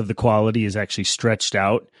cadence of the quality is actually stretched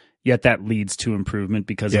out, yet that leads to improvement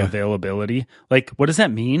because of availability. Like, what does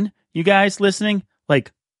that mean, you guys listening?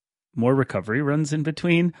 Like, more recovery runs in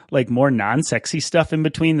between, like more non-sexy stuff in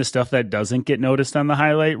between, the stuff that doesn't get noticed on the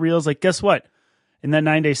highlight reels. Like, guess what? In that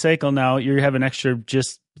 9-day cycle now, you're having extra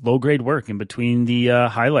just low-grade work in between the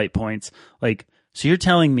highlight points. Like, so you're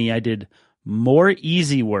telling me I did more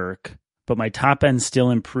easy work, but my top end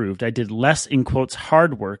still improved. I did less, in quotes,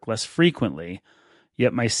 hard work less frequently,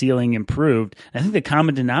 yet my ceiling improved. I think the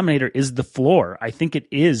common denominator is the floor. I think it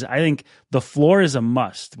is. I think the floor is a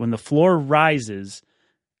must. When the floor rises,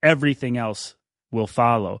 everything else will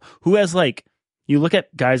follow. Who has, like, you look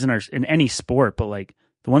at guys in any sport, but like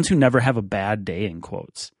the ones who never have a bad day, in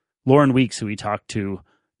quotes. Lauren Weeks, who we talked to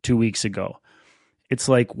 2 weeks ago. It's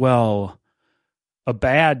like, well, a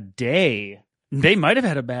bad day. They might have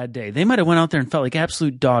had a bad day. They might have went out there and felt like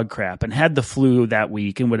absolute dog crap and had the flu that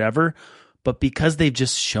week and whatever. But because they've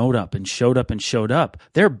just showed up and showed up and showed up,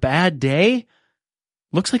 their bad day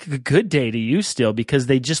looks like a good day to you still, because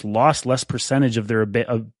they just lost less percentage of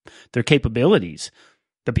their capabilities.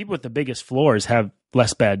 The people with the biggest floors have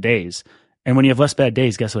less bad days. And when you have less bad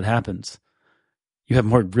days, guess what happens? You have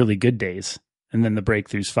more really good days. And then the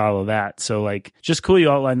breakthroughs follow that. So, like, just cool you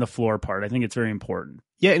outlined the floor part. I think it's very important.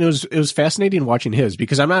 Yeah, and it was fascinating watching his,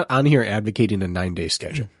 because I'm not on here advocating a 9-day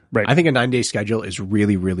schedule. Right. I think a 9-day schedule is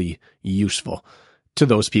really, really useful to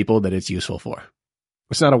those people that it's useful for.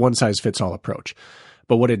 It's not a one-size-fits-all approach.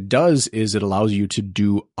 But what it does is it allows you to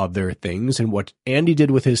do other things. And what Andy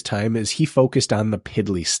did with his time is he focused on the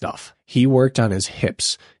piddly stuff. He worked on his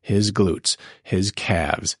hips, his glutes, his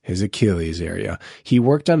calves, his Achilles area. He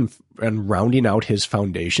worked on rounding out his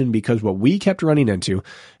foundation, because what we kept running into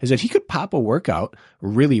is that he could pop a workout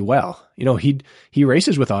really well. You know, he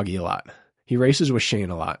races with Augie a lot. He races with Shane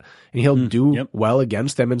a lot, and he'll do well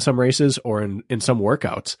against them in some races or in some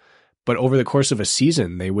workouts. But over the course of a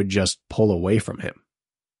season, they would just pull away from him,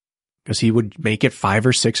 because he would make it 5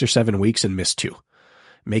 or 6 or 7 weeks and miss 2,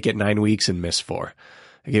 make it 9 weeks and miss 4.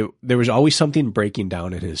 There was always something breaking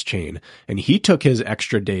down in his chain. And he took his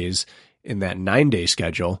extra days in that 9-day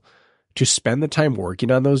schedule to spend the time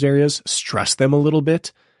working on those areas, stress them a little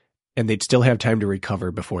bit, and they'd still have time to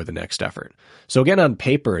recover before the next effort. So again, on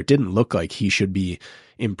paper, it didn't look like he should be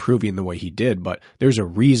improving the way he did, but there's a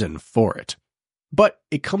reason for it. But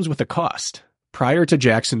it comes with a cost. Prior to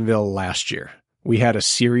Jacksonville last year, we had a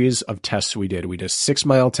series of tests we did. We did a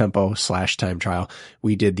 6-mile tempo / time trial.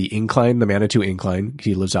 We did the incline, the Manitou incline.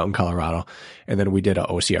 He lives out in Colorado. And then we did a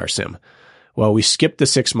OCR sim. Well, we skipped the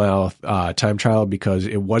 6-mile time trial because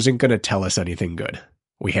it wasn't going to tell us anything good.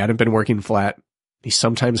 We hadn't been working flat. He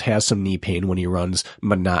sometimes has some knee pain when he runs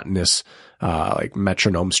monotonous, like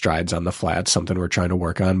metronome strides on the flat, something we're trying to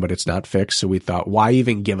work on, but it's not fixed. So we thought, why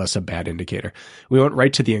even give us a bad indicator? We went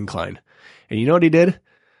right to the incline. And you know what he did?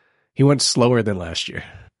 He went slower than last year,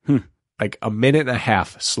 like a minute and a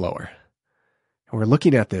half slower. And we're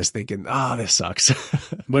looking at this thinking, oh, this sucks.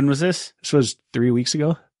 When was this? This was 3 weeks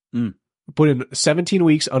ago. We put in 17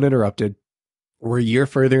 weeks uninterrupted. We're a year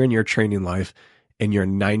further in your training life, and you're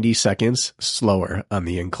 90 seconds slower on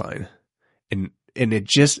the incline. And it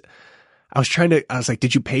just, I was like,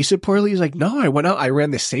 did you pace it poorly? He's like, no, I went out, I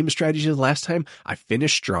ran the same strategy as last time. I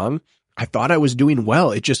finished strong. I thought I was doing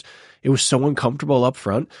well. It was so uncomfortable up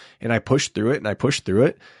front, and I pushed through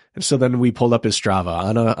it. And so then we pulled up his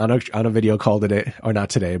Strava on a video call today, or not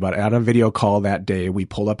today, but on a video call that day, we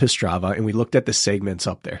pulled up his Strava and we looked at the segments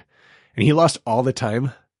up there, and he lost all the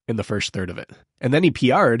time in the first third of it. And then he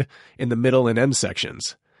PR'd in the middle and end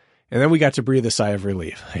sections. And then we got to breathe a sigh of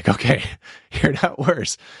relief. Like, okay, you're not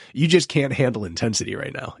worse. You just can't handle intensity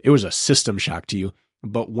right now. It was a system shock to you.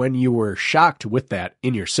 But when you were shocked with that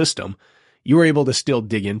in your system, you were able to still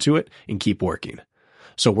dig into it and keep working.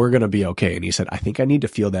 So we're going to be okay. And he said, I think I need to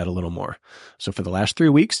feel that a little more. So for the last 3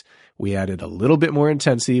 weeks, we added a little bit more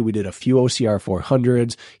intensity. We did a few OCR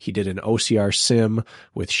 400s. He did an OCR sim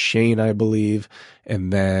with Shane, I believe.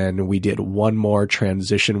 And then we did one more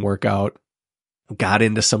transition workout, got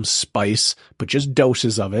into some spice, but just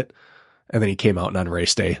doses of it. And then he came out and on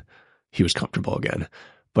race day, he was comfortable again.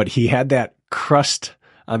 But he had that crust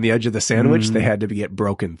on the edge of the sandwich that had to get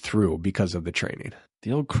broken through because of the training.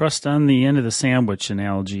 The old crust on the end of the sandwich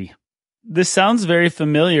analogy. This sounds very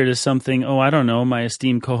familiar to something, I don't know, my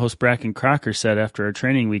esteemed co-host Bracken Crocker said after our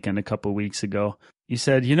training weekend a couple weeks ago. You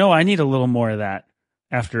said, I need a little more of that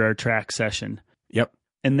after our track session. Yep.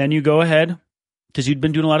 And then you go ahead, because you'd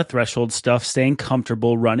been doing a lot of threshold stuff, staying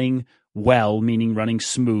comfortable, running well, meaning running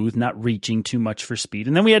smooth, not reaching too much for speed.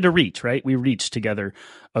 And then we had to reach, right? We reached together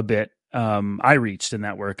a bit. I reached in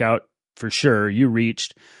that workout for sure. You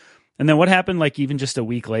reached. And then what happened, like, even just a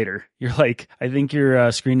week later? You're like, I think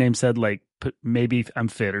your screen name said, like, maybe I'm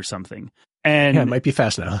fit or something. And yeah, it might be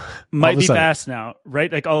fast now. Might be fast now,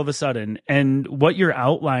 right? Like, all of a sudden. And what you're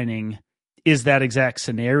outlining is that exact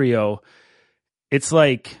scenario. It's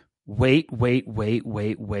like, wait,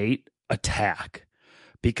 attack.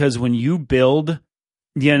 Because when you build,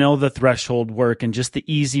 the threshold work and just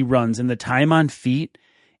the easy runs and the time on feet,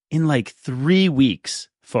 in like 3 weeks,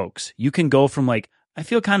 folks, you can go from like, I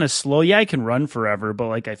feel kind of slow. Yeah, I can run forever, but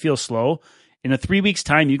like I feel slow. In a 3 weeks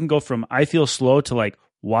time, you can go from I feel slow to like,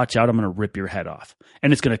 watch out, I'm going to rip your head off.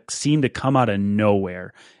 And it's going to seem to come out of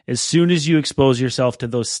nowhere. As soon as you expose yourself to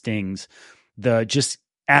those stings, the just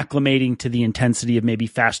acclimating to the intensity of maybe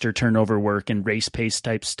faster turnover work and race pace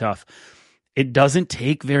type stuff, it doesn't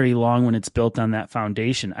take very long when it's built on that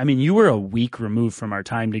foundation. I mean, you were a week removed from our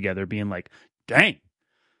time together being like, dang,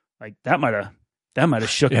 like that might have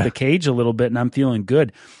shook the cage a little bit and I'm feeling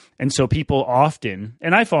good. And so people often,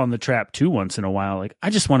 and I fall in the trap too once in a while, like I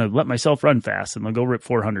just want to let myself run fast and they'll go rip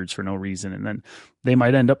 400s for no reason. And then they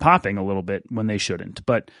might end up popping a little bit when they shouldn't.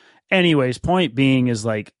 But anyways, point being is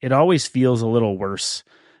like, it always feels a little worse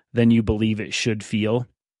than you believe it should feel.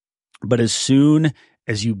 But as soon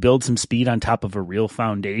as you build some speed on top of a real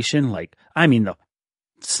foundation, like, I mean, the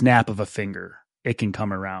snap of a finger, it can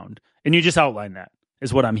come around. And you just outline that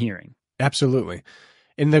is what I'm hearing. Absolutely.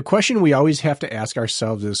 And the question we always have to ask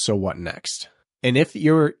ourselves is, so what next? And if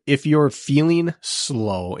you're feeling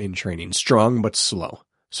slow in training, strong but slow,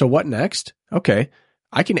 so what next? Okay,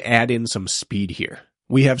 I can add in some speed here.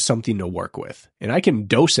 We have something to work with, and I can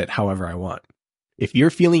dose it however I want. If you're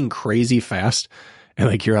feeling crazy fast and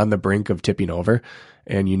like you're on the brink of tipping over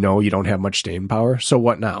and you don't have much staying power, so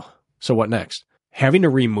what now? So what next? Having to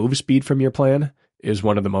remove speed from your plan is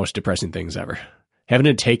one of the most depressing things ever. Having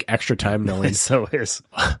to take extra time knowing so is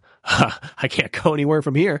I can't go anywhere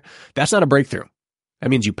from here. That's not a breakthrough. That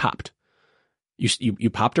means you popped. You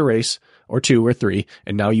popped a race or 2 or 3,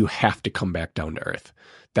 and now you have to come back down to earth.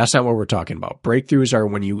 That's not what we're talking about. Breakthroughs are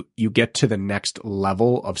when you get to the next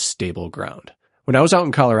level of stable ground. When I was out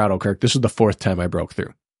in Colorado, Kirk, this was the 4th time I broke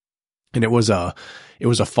through, and it was a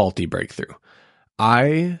faulty breakthrough.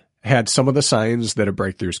 I had some of the signs that a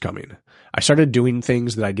breakthrough's coming. I started doing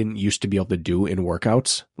things that I didn't used to be able to do in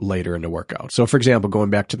workouts later in the workout. So for example,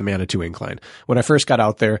 going back to the Manitou incline, when I first got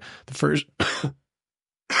out there, the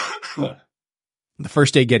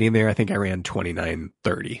first day getting there, I think I ran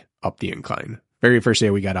 29:30 up the incline. Very first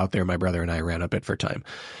day we got out there, my brother and I ran up it for time.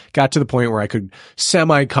 Got to the point where I could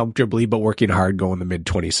semi-comfortably, but working hard, go in the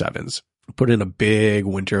mid-27s. Put in a big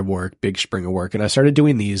winter of work, big spring of work. And I started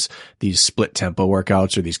doing these split tempo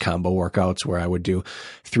workouts or these combo workouts where I would do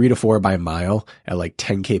 3 to 4 by mile at like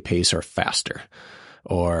 10K pace or faster,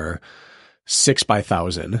 or 6 by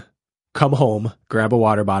 1,000. Come home, grab a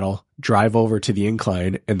water bottle, drive over to the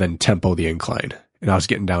incline, and then tempo the incline. And I was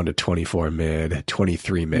getting down to 24 mid,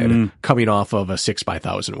 23 mid, coming off of a 6 by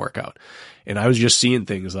 1,000 workout. And I was just seeing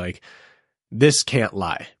things like, this can't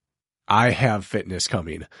lie. I have fitness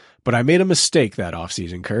coming. But I made a mistake that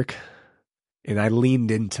offseason, Kirk, and I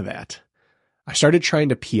leaned into that. I started trying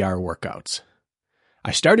to PR workouts.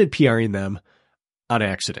 I started PRing them on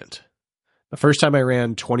accident. The first time I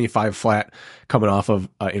ran 25 flat coming off of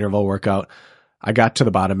an interval workout, I got to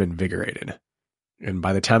the bottom invigorated. And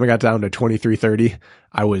by the time I got down to 23:30,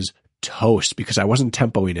 I was toast because I wasn't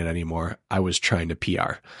tempoing it anymore. I was trying to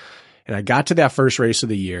PR. And I got to that first race of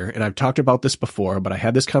the year, and I've talked about this before, but I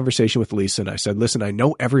had this conversation with Lisa, and I said, listen, I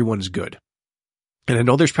know everyone's good. And I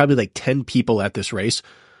know there's probably like 10 people at this race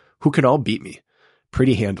who can all beat me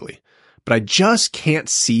pretty handily. But I just can't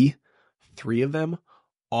see 3 of them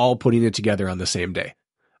all putting it together on the same day.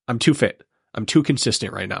 I'm too fit. I'm too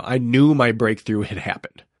consistent right now. I knew my breakthrough had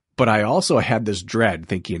happened, but I also had this dread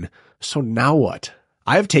thinking, so now what?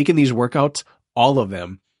 I've taken these workouts, all of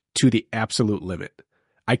them, to the absolute limit.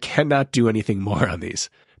 I cannot do anything more on these.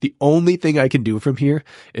 The only thing I can do from here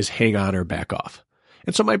is hang on or back off.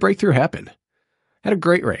 And so my breakthrough happened. I had a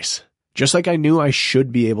great race, just like I knew I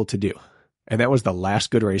should be able to do. And that was the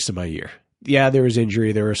last good race of my year. Yeah, there was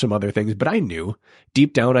injury, there were some other things, but I knew.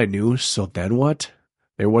 Deep down I knew, so then what?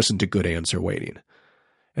 There wasn't a good answer waiting.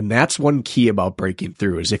 And that's one key about breaking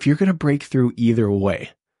through, is if you're going to break through either way,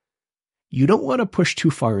 you don't want to push too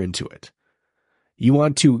far into it. You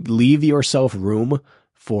want to leave yourself room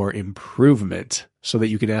for improvement so that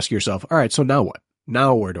you can ask yourself, all right, so now what?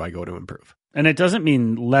 Now where do I go to improve? And it doesn't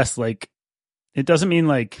mean less, like, it doesn't mean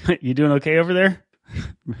like, you doing okay over there?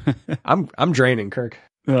 I'm draining, Kirk.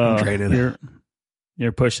 I'm draining.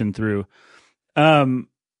 You're pushing through.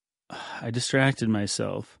 I distracted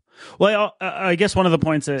myself. Well, I guess one of the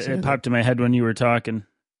points that it popped in my head when you were talking,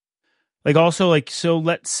 like also like, so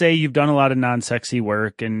let's say you've done a lot of non-sexy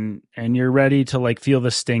work and you're ready to like feel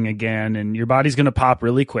the sting again, and your body's going to pop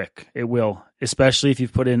really quick. It will, especially if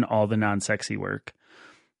you've put in all the non-sexy work.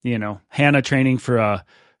 You know, Hannah training for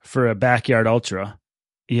a backyard ultra,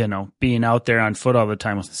 you know, being out there on foot all the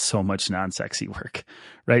time was so much non-sexy work,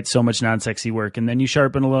 right? So much non-sexy work. And then you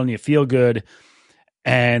sharpen a little and you feel good.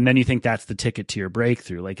 And then you think that's the ticket to your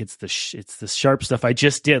breakthrough. Like it's the sharp stuff I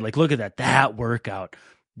just did. Like, look at that workout,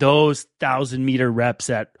 those 1,000-meter reps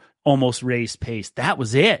at almost race pace. That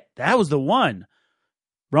was it. That was the one.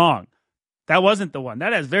 Wrong. That wasn't the one.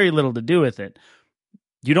 That has very little to do with it.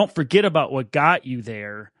 You don't forget about what got you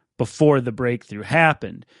there before the breakthrough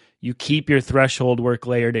happened. You keep your threshold work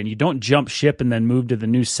layered in. You don't jump ship and then move to the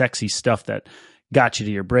new sexy stuff that got you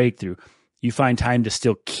to your breakthrough. You find time to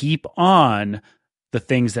still keep on the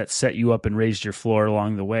things that set you up and raised your floor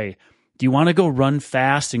along the way. Do you want to go run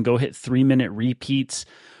fast and go hit 3-minute repeats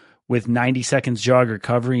with 90 seconds jog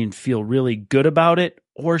recovery and feel really good about it?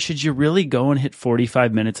 Or should you really go and hit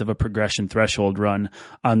 45 minutes of a progression threshold run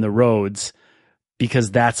on the roads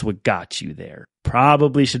because that's what got you there?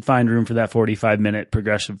 Probably should find room for that 45-minute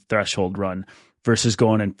progressive threshold run versus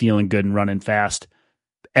going and feeling good and running fast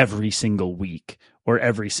every single week or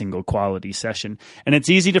every single quality session. And it's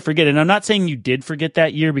easy to forget. And I'm not saying you did forget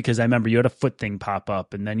that year, because I remember you had a foot thing pop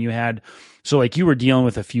up, and then you had, so like you were dealing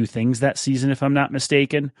with a few things that season, if I'm not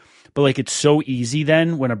mistaken, but like, it's so easy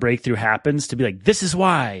then when a breakthrough happens to be like, this is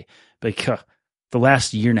why, like the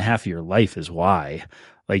last year and a half of your life is why.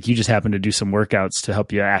 Like you just happen to do some workouts to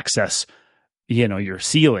help you access, you know, your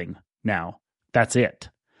ceiling now. That's it.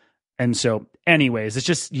 And so anyways, it's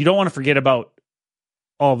just, you don't want to forget about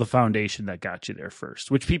all the foundation that got you there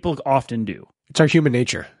first, which people often do. It's our human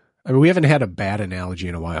nature. I mean, we haven't had a bad analogy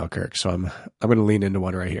in a while, Kirk, so I'm going to lean into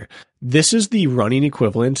one right here. This is the running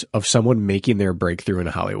equivalent of someone making their breakthrough in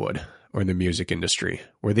Hollywood or in the music industry,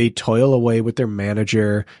 where they toil away with their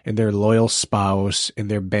manager and their loyal spouse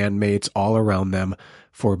and their bandmates all around them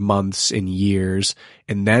for months and years,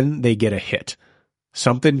 and then they get a hit.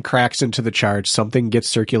 Something cracks into the charts, something gets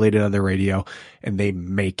circulated on the radio, and they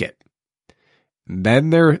make it. Then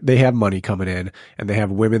they have money coming in, and they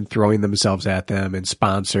have women throwing themselves at them, and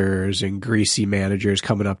sponsors and greasy managers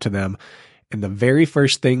coming up to them. And the very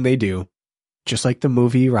first thing they do, just like the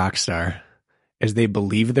movie Rockstar, is they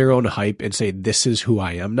believe their own hype and say, this is who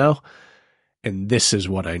I am now, and this is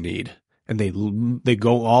what I need. And they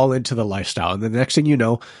go all into the lifestyle. And the next thing you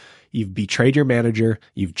know, you've betrayed your manager,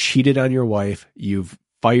 you've cheated on your wife, you've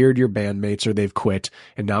fired your bandmates or they've quit,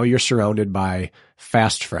 and now you're surrounded by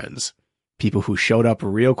fast friends. People who showed up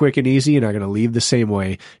real quick and easy and are going to leave the same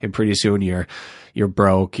way. And pretty soon you're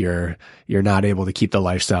broke. You're not able to keep the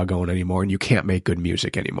lifestyle going anymore, and you can't make good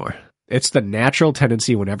music anymore. It's the natural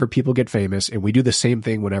tendency whenever people get famous, and we do the same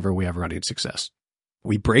thing whenever we have running success.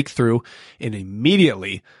 We break through, and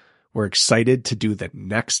immediately we're excited to do the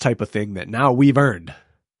next type of thing that now we've earned.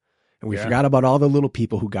 And we forgot about all the little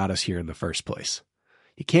people who got us here in the first place.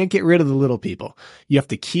 You can't get rid of the little people. You have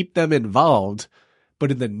to keep them involved, but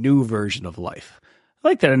in the new version of life. I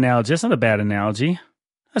like that analogy. That's not a bad analogy.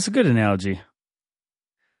 That's a good analogy.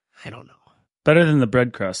 I don't know. Better than the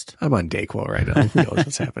bread crust. I'm on Dayquil right now. Who knows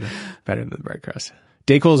what's happening? Better than the bread crust.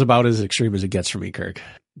 Dayquil is about as extreme as it gets for me, Kirk.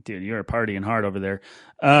 Dude, you're partying hard over there.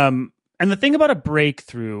 And the thing about a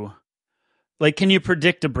breakthrough, like, can you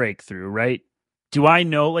predict a breakthrough, right? Do I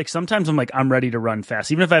know, like, sometimes I'm like, I'm ready to run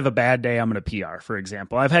fast. Even if I have a bad day, I'm going to PR, for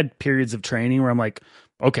example. I've had periods of training where I'm like,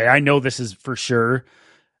 okay, I know this is for sure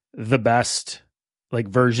the best, like,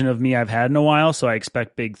 version of me I've had in a while, so I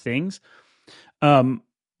expect big things.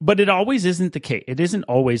 But it always isn't the case. It isn't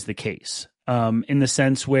always the case, in the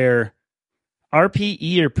sense where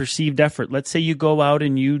RPE, or perceived effort. Let's say you go out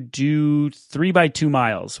and you do 3x2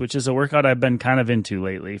 miles, which is a workout I've been kind of into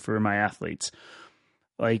lately for my athletes.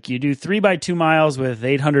 Like you do 3x2 miles with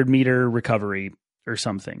 800-meter recovery or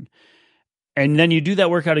something. And then you do that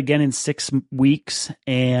workout again in 6 weeks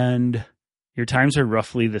and your times are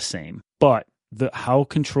roughly the same. But how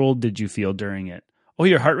controlled did you feel during it? Oh,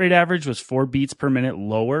 your heart rate average was 4 beats per minute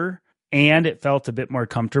lower and it felt a bit more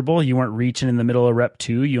comfortable. You weren't reaching in the middle of rep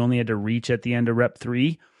 2. You only had to reach at the end of rep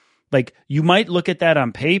 3. Like you might look at that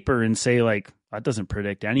on paper and say like, that doesn't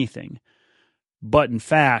predict anything. But in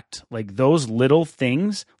fact, like those little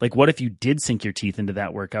things, like what if you did sink your teeth into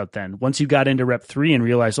that workout then? Once you got into rep 3 and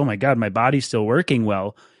realized, oh my God, my body's still working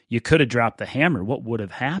well, you could have dropped the hammer. What would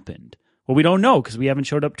have happened? Well, we don't know because we haven't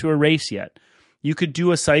showed up to a race yet. You could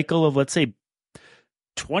do a cycle of, let's say,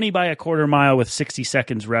 20 by a quarter mile with 60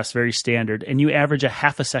 seconds rest, very standard, and you average a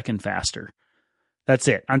half a second faster. That's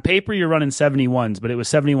it. On paper, you're running 71s, but it was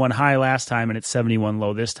 71 high last time and it's 71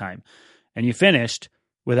 low this time. And you finished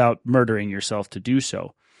without murdering yourself to do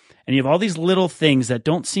so. And you have all these little things that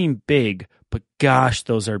don't seem big, but gosh,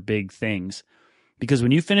 those are big things. Because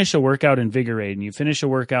when you finish a workout invigorated and you finish a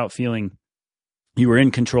workout feeling you were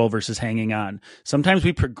in control versus hanging on, sometimes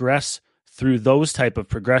we progress through those type of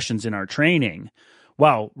progressions in our training.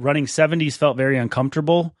 Wow, running 70s felt very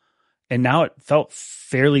uncomfortable, and now it felt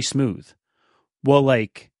fairly smooth. Well,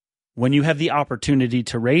 like when you have the opportunity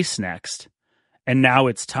to race next, and now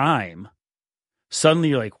it's time, suddenly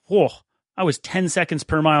you're like, whoa, I was 10 seconds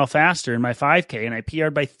per mile faster in my 5K and I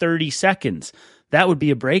PR'd by 30 seconds. That would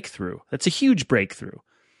be a breakthrough. That's a huge breakthrough.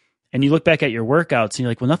 And you look back at your workouts and you're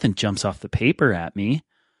like, well, nothing jumps off the paper at me.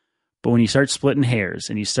 But when you start splitting hairs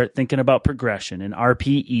and you start thinking about progression and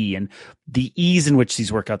RPE and the ease in which these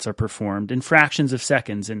workouts are performed in fractions of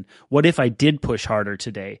seconds, and what if I did push harder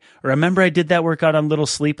today? Or remember I did that workout on little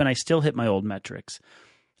sleep and I still hit my old metrics.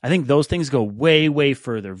 I think those things go way, way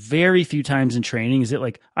further. Very few times in training is it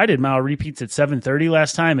like, I did mile repeats at 7:30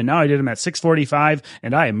 last time and now I did them at 6:45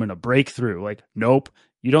 and I am going to break through. Like, nope,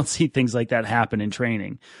 you don't see things like that happen in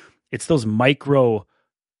training. It's those micro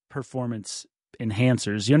performance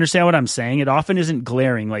enhancers. You understand what I'm saying? It often isn't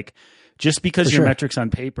glaring. Like just because your metrics on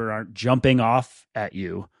paper aren't jumping off at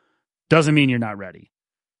you doesn't mean you're not ready.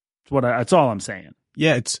 That's all I'm saying.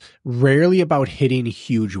 Yeah, it's rarely about hitting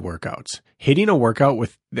huge workouts. Hitting a workout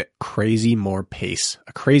with the crazy more pace,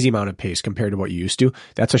 a crazy amount of pace compared to what you used to,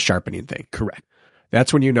 that's a sharpening thing. Correct.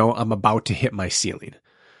 That's when you know I'm about to hit my ceiling.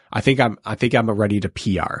 I think I'm ready to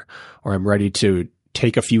PR, or I'm ready to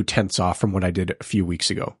take a few tenths off from what I did a few weeks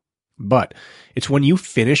ago. But it's when you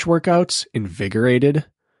finish workouts invigorated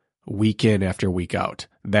week in after week out.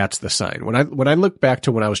 That's the sign. When I look back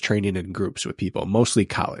to when I was training in groups with people, mostly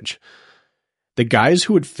college, the guys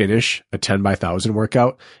who would finish a 10 by 1,000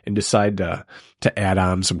 workout and decide to add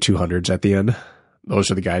on some 200s at the end, those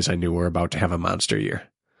are the guys I knew were about to have a monster year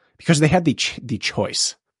because they had the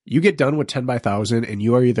choice. You get done with 10 by 1,000 and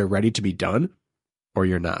you are either ready to be done or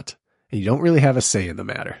you're not. And you don't really have a say in the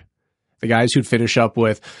matter. The guys who'd finish up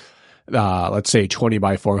with, let's say 20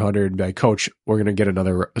 by 400, be like, coach, we're going to get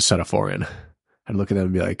another set of 4 in. I'd look at them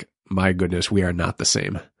and be like, my goodness, we are not the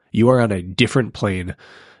same. You are on a different plane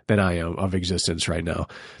than I am of existence right now.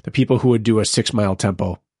 The people who would do a 6 mile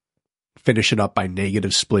tempo, finish it up by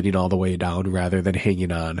negative splitting all the way down rather than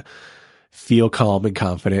hanging on, feel calm and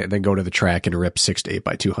confident, and then go to the track and rip 6 to 8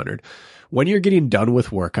 by 200. When you're getting done with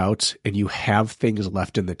workouts and you have things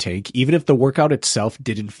left in the tank, even if the workout itself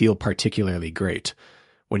didn't feel particularly great,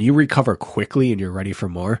 when you recover quickly and you're ready for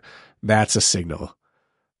more, that's a signal.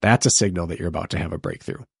 That's a signal that you're about to have a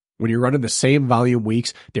breakthrough. When you're running the same volume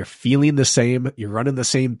weeks, they're feeling the same, you're running the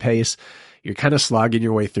same pace, you're kind of slogging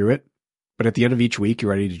your way through it, but at the end of each week,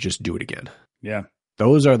 you're ready to just do it again. Yeah.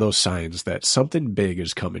 Those are those signs that something big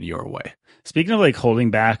is coming your way. Speaking of like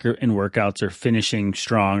holding back in workouts or finishing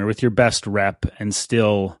strong or with your best rep and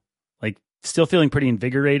still feeling pretty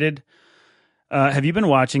invigorated, have you been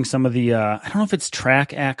watching some of the, I don't know if it's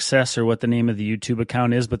Track Access or what the name of the YouTube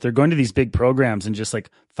account is, but they're going to these big programs and just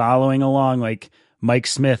like following along like Mike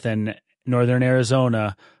Smith and Northern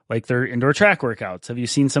Arizona, like their indoor track workouts. Have you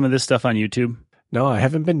seen some of this stuff on YouTube? No, I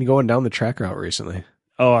haven't been going down the track route recently.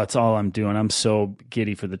 Oh, that's all I'm doing. I'm so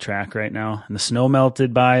giddy for the track right now. And the snow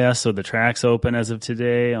melted by us, so the track's open as of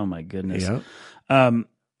today. Oh, my goodness. Yeah.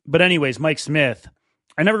 But anyways, Mike Smith,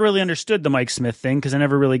 I never really understood the Mike Smith thing because I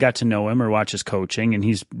never really got to know him or watch his coaching, and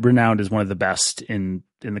he's renowned as one of the best in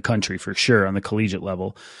the country for sure on the collegiate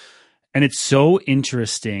level. And it's so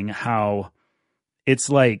interesting how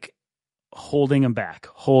it's like holding him back.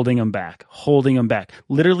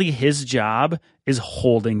 Literally his job is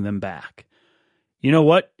holding them back. You know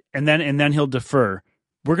what? And then he'll defer.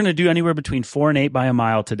 We're going to do anywhere between 4 and 8 by a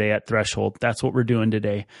mile today at threshold. That's what we're doing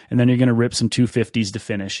today. And then you're going to rip some 250s to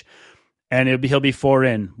finish. And he'll be 4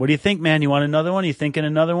 in. What do you think, man? You want another one? Are you thinking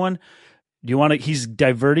another one? Do you want to? He's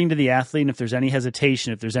diverting to the athlete. And if there's any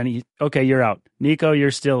hesitation, if there's any, okay, you're out. Nico,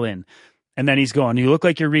 you're still in. And then he's going, you look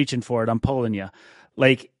like you're reaching for it. I'm pulling you.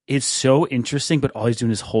 Like, it's so interesting, but all he's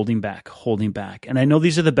doing is holding back. And I know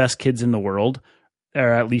these are the best kids in the world,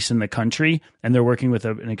 or at least in the country, and they're working with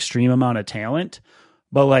an extreme amount of talent.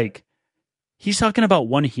 But like, he's talking about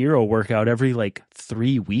one hero workout every like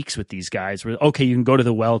 3 weeks with these guys where, okay, you can go to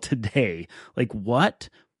the well today. Like, what?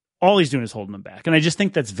 All he's doing is holding them back. And I just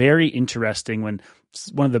think that's very interesting when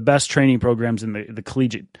one of the best training programs in the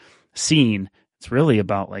collegiate scene, it's really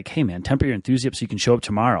about like, hey man, temper your enthusiasm so you can show up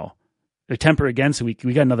tomorrow. Or temper again so we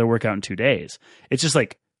got another workout in 2 days. It's just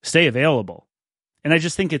like, stay available. And I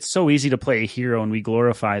just think it's so easy to play a hero, and we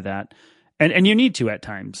glorify that. And you need to at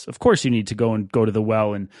times. Of course you need to go to the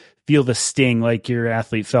well and feel the sting like your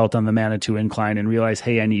athlete felt on the Manitou incline and realize,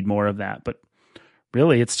 hey, I need more of that. But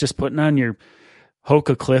really, it's just putting on your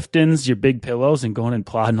Hoka Cliftons, your big pillows, and going and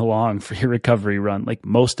plodding along for your recovery run. Like,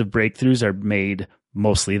 most of breakthroughs are made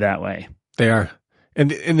mostly that way. They are.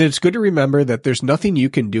 And it's good to remember that there's nothing you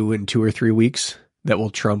can do in 2 or 3 weeks that will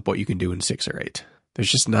trump what you can do in 6 or 8. There's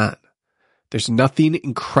just not. There's nothing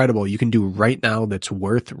incredible you can do right now that's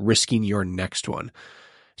worth risking your next one.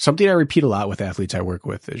 Something I repeat a lot with athletes I work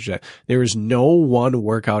with is that there is no one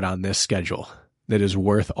workout on this schedule that is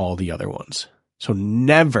worth all the other ones. So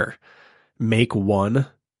never make one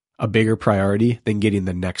a bigger priority than getting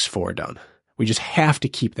the next 4 done. We just have to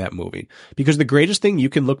keep that moving, because the greatest thing you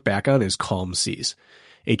can look back on is calm seas,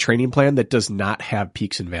 a training plan that does not have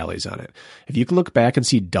peaks and valleys on it. If you can look back and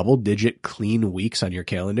see double-digit clean weeks on your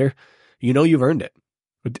calendar, you know you've earned it.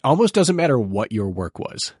 It almost doesn't matter what your work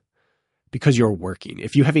was, because you're working.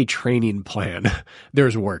 If you have a training plan,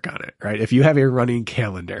 there's work on it, right? If you have a running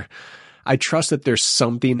calendar, I trust that there's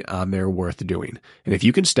something on there worth doing. And if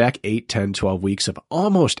you can stack 8, 10, 12 weeks of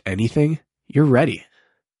almost anything, you're ready.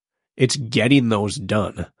 It's getting those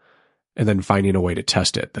done and then finding a way to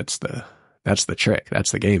test it. That's the trick.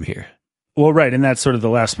 That's the game here. Well, right. And that's sort of the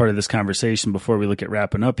last part of this conversation before we look at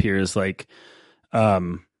wrapping up here is like,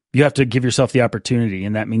 you have to give yourself the opportunity.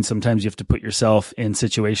 And that means sometimes you have to put yourself in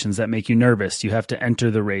situations that make you nervous. You have to enter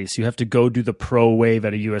the race. You have to go do the pro wave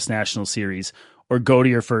at a U.S. National Series, or go to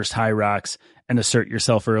your first high rocks and assert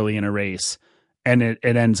yourself early in a race. And it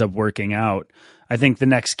ends up working out. I think the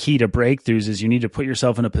next key to breakthroughs is you need to put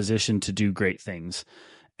yourself in a position to do great things.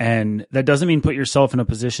 And that doesn't mean put yourself in a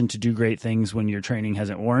position to do great things when your training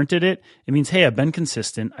hasn't warranted it. It means, hey, I've been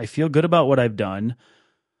consistent. I feel good about what I've done.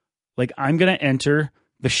 Like, I'm going to enter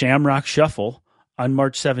the Shamrock Shuffle on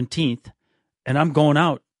March 17th, and I'm going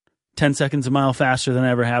out 10 seconds a mile faster than I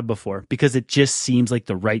ever have before, because it just seems like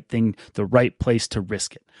the right thing, the right place to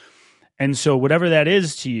risk it. And so whatever that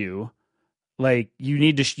is to you, like, you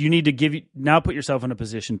need to now put yourself in a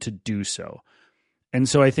position to do so. And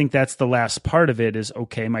so I think that's the last part of it is,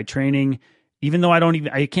 okay, my training, even though I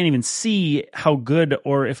can't even see how good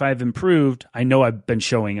or if I've improved, I know I've been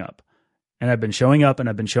showing up. And I've been showing up, and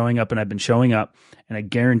I've been showing up, and I've been showing up. And I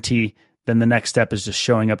guarantee then the next step is just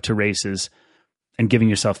showing up to races and giving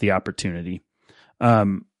yourself the opportunity.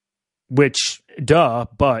 But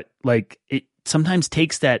like, it sometimes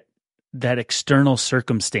takes that external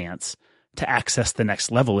circumstance to access the next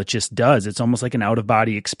level. It just does. It's almost like an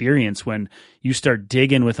out-of-body experience when you start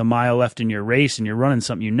digging with a mile left in your race and you're running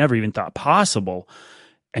something you never even thought possible,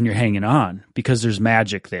 and you're hanging on because there's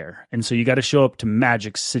magic there. And so you got to show up to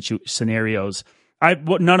magic scenarios.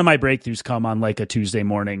 None of my breakthroughs come on like a Tuesday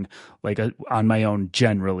morning, on my own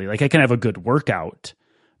generally. Like, I can have a good workout,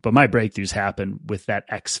 but my breakthroughs happen with that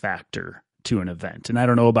X factor to an event. And I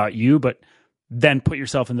don't know about you, but then put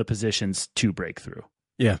yourself in the positions to break through.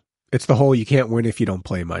 Yeah. It's the whole you can't win if you don't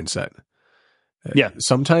play mindset. Yeah.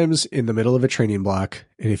 Sometimes in the middle of a training block,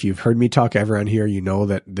 and if you've heard me talk ever on here, you know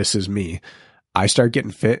that this is me. I start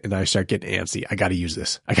getting fit and I start getting antsy. I got to use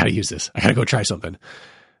this. I got to go try something.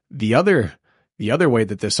 The other way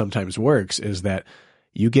that this sometimes works is that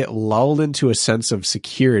you get lulled into a sense of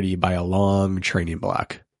security by a long training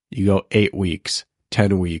block. You go 8 weeks,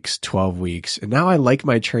 10 weeks, 12 weeks. And now I like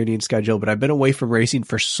my training schedule, but I've been away from racing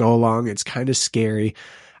for so long. It's kind of scary.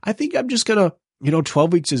 I think I'm just going to,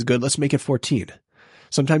 12 weeks is good. Let's make it 14.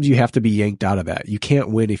 Sometimes you have to be yanked out of that. You can't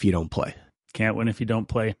win if you don't play. Can't win if you don't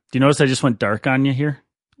play. Do you notice I just went dark on you here?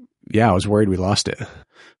 Yeah, I was worried we lost it.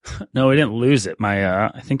 No, we didn't lose it.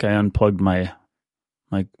 I think I unplugged my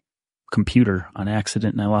computer on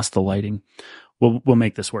accident and I lost the lighting. We'll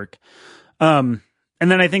make this work.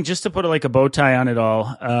 And then I think just to put like a bow tie on it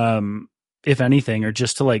all, if anything, or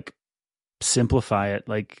just to like simplify it,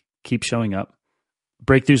 like keep showing up.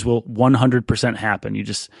 Breakthroughs will 100% happen. You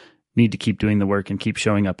just need to keep doing the work and keep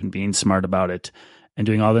showing up and being smart about it and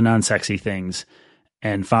doing all the non-sexy things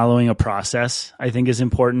and following a process, I think, is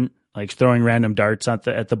important. Like throwing random darts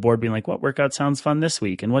at the board, being like, what workout sounds fun this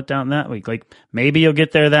week and what down that week? Like maybe you'll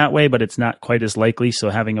get there that way, but it's not quite as likely. So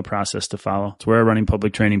having a process to follow, it's where running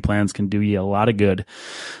public training plans can do you a lot of good.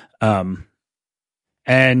 And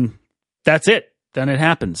that's it. Then it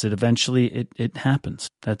happens. It eventually, it happens.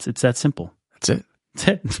 It's that simple. That's it. That's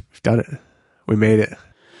it. We've done it. We made it.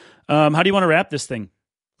 How do you want to wrap this thing?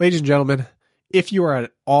 Ladies and gentlemen, if you are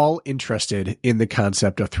at all interested in the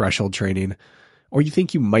concept of threshold training, or you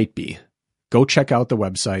think you might be, go check out the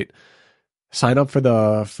website, sign up for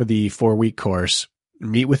the 4-week course,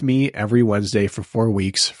 meet with me every Wednesday for 4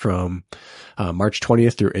 weeks from March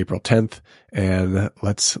 20th through April 10th. And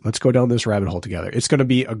let's go down this rabbit hole together. It's going to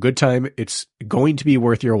be a good time. It's going to be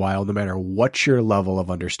worth your while, no matter what your level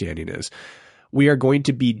of understanding is. We are going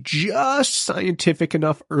to be just scientific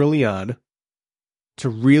enough early on to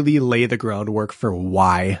really lay the groundwork for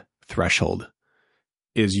why threshold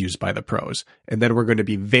is used by the pros. And then we're going to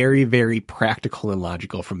be very, very practical and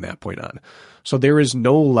logical from that point on. So there is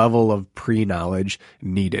no level of pre-knowledge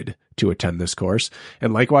needed to attend this course.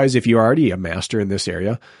 And likewise, if you're already a master in this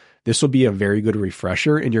area, this will be a very good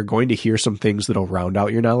refresher, and you're going to hear some things that'll round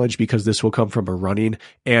out your knowledge, because this will come from a running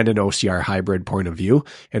and an OCR hybrid point of view.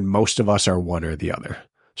 And most of us are one or the other.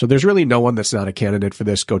 So there's really no one that's not a candidate for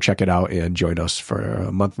this. Go check it out and join us for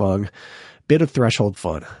a month-long bit of threshold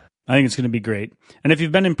fun. I think it's going to be great. And if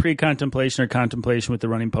you've been in pre-contemplation or contemplation with the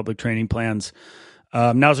running public training plans,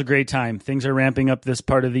 now's a great time. Things are ramping up this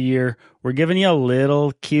part of the year. We're giving you a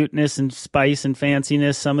little cuteness and spice and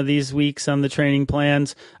fanciness some of these weeks on the training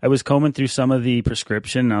plans. I was combing through some of the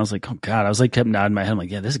prescription, and I was like, oh God, I was like, kept nodding my head. I'm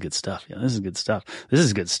like, yeah, this is good stuff. Yeah, this is good stuff. This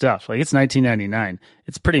is good stuff. Like, it's $19.99.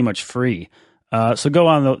 It's pretty much free. So go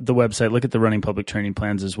on the website, look at the running public training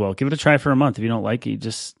plans as well. Give it a try for a month. If you don't like it, you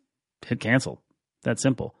just hit cancel. That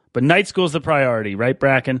simple. But night school is the priority, right,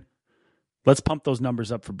 Bracken? Let's pump those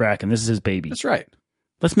numbers up for Bracken. This is his baby. That's right.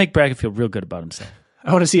 Let's make Bracken feel real good about himself.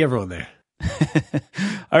 I want to see everyone there.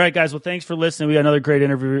 All right, guys. Well, thanks for listening. We got another great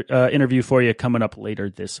interview for you coming up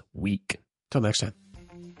later this week. Till next time.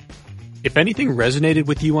 If anything resonated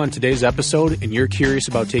with you on today's episode and you're curious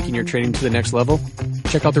about taking your training to the next level,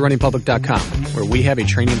 check out therunningpublic.com, where we have a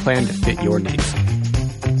training plan to fit your needs.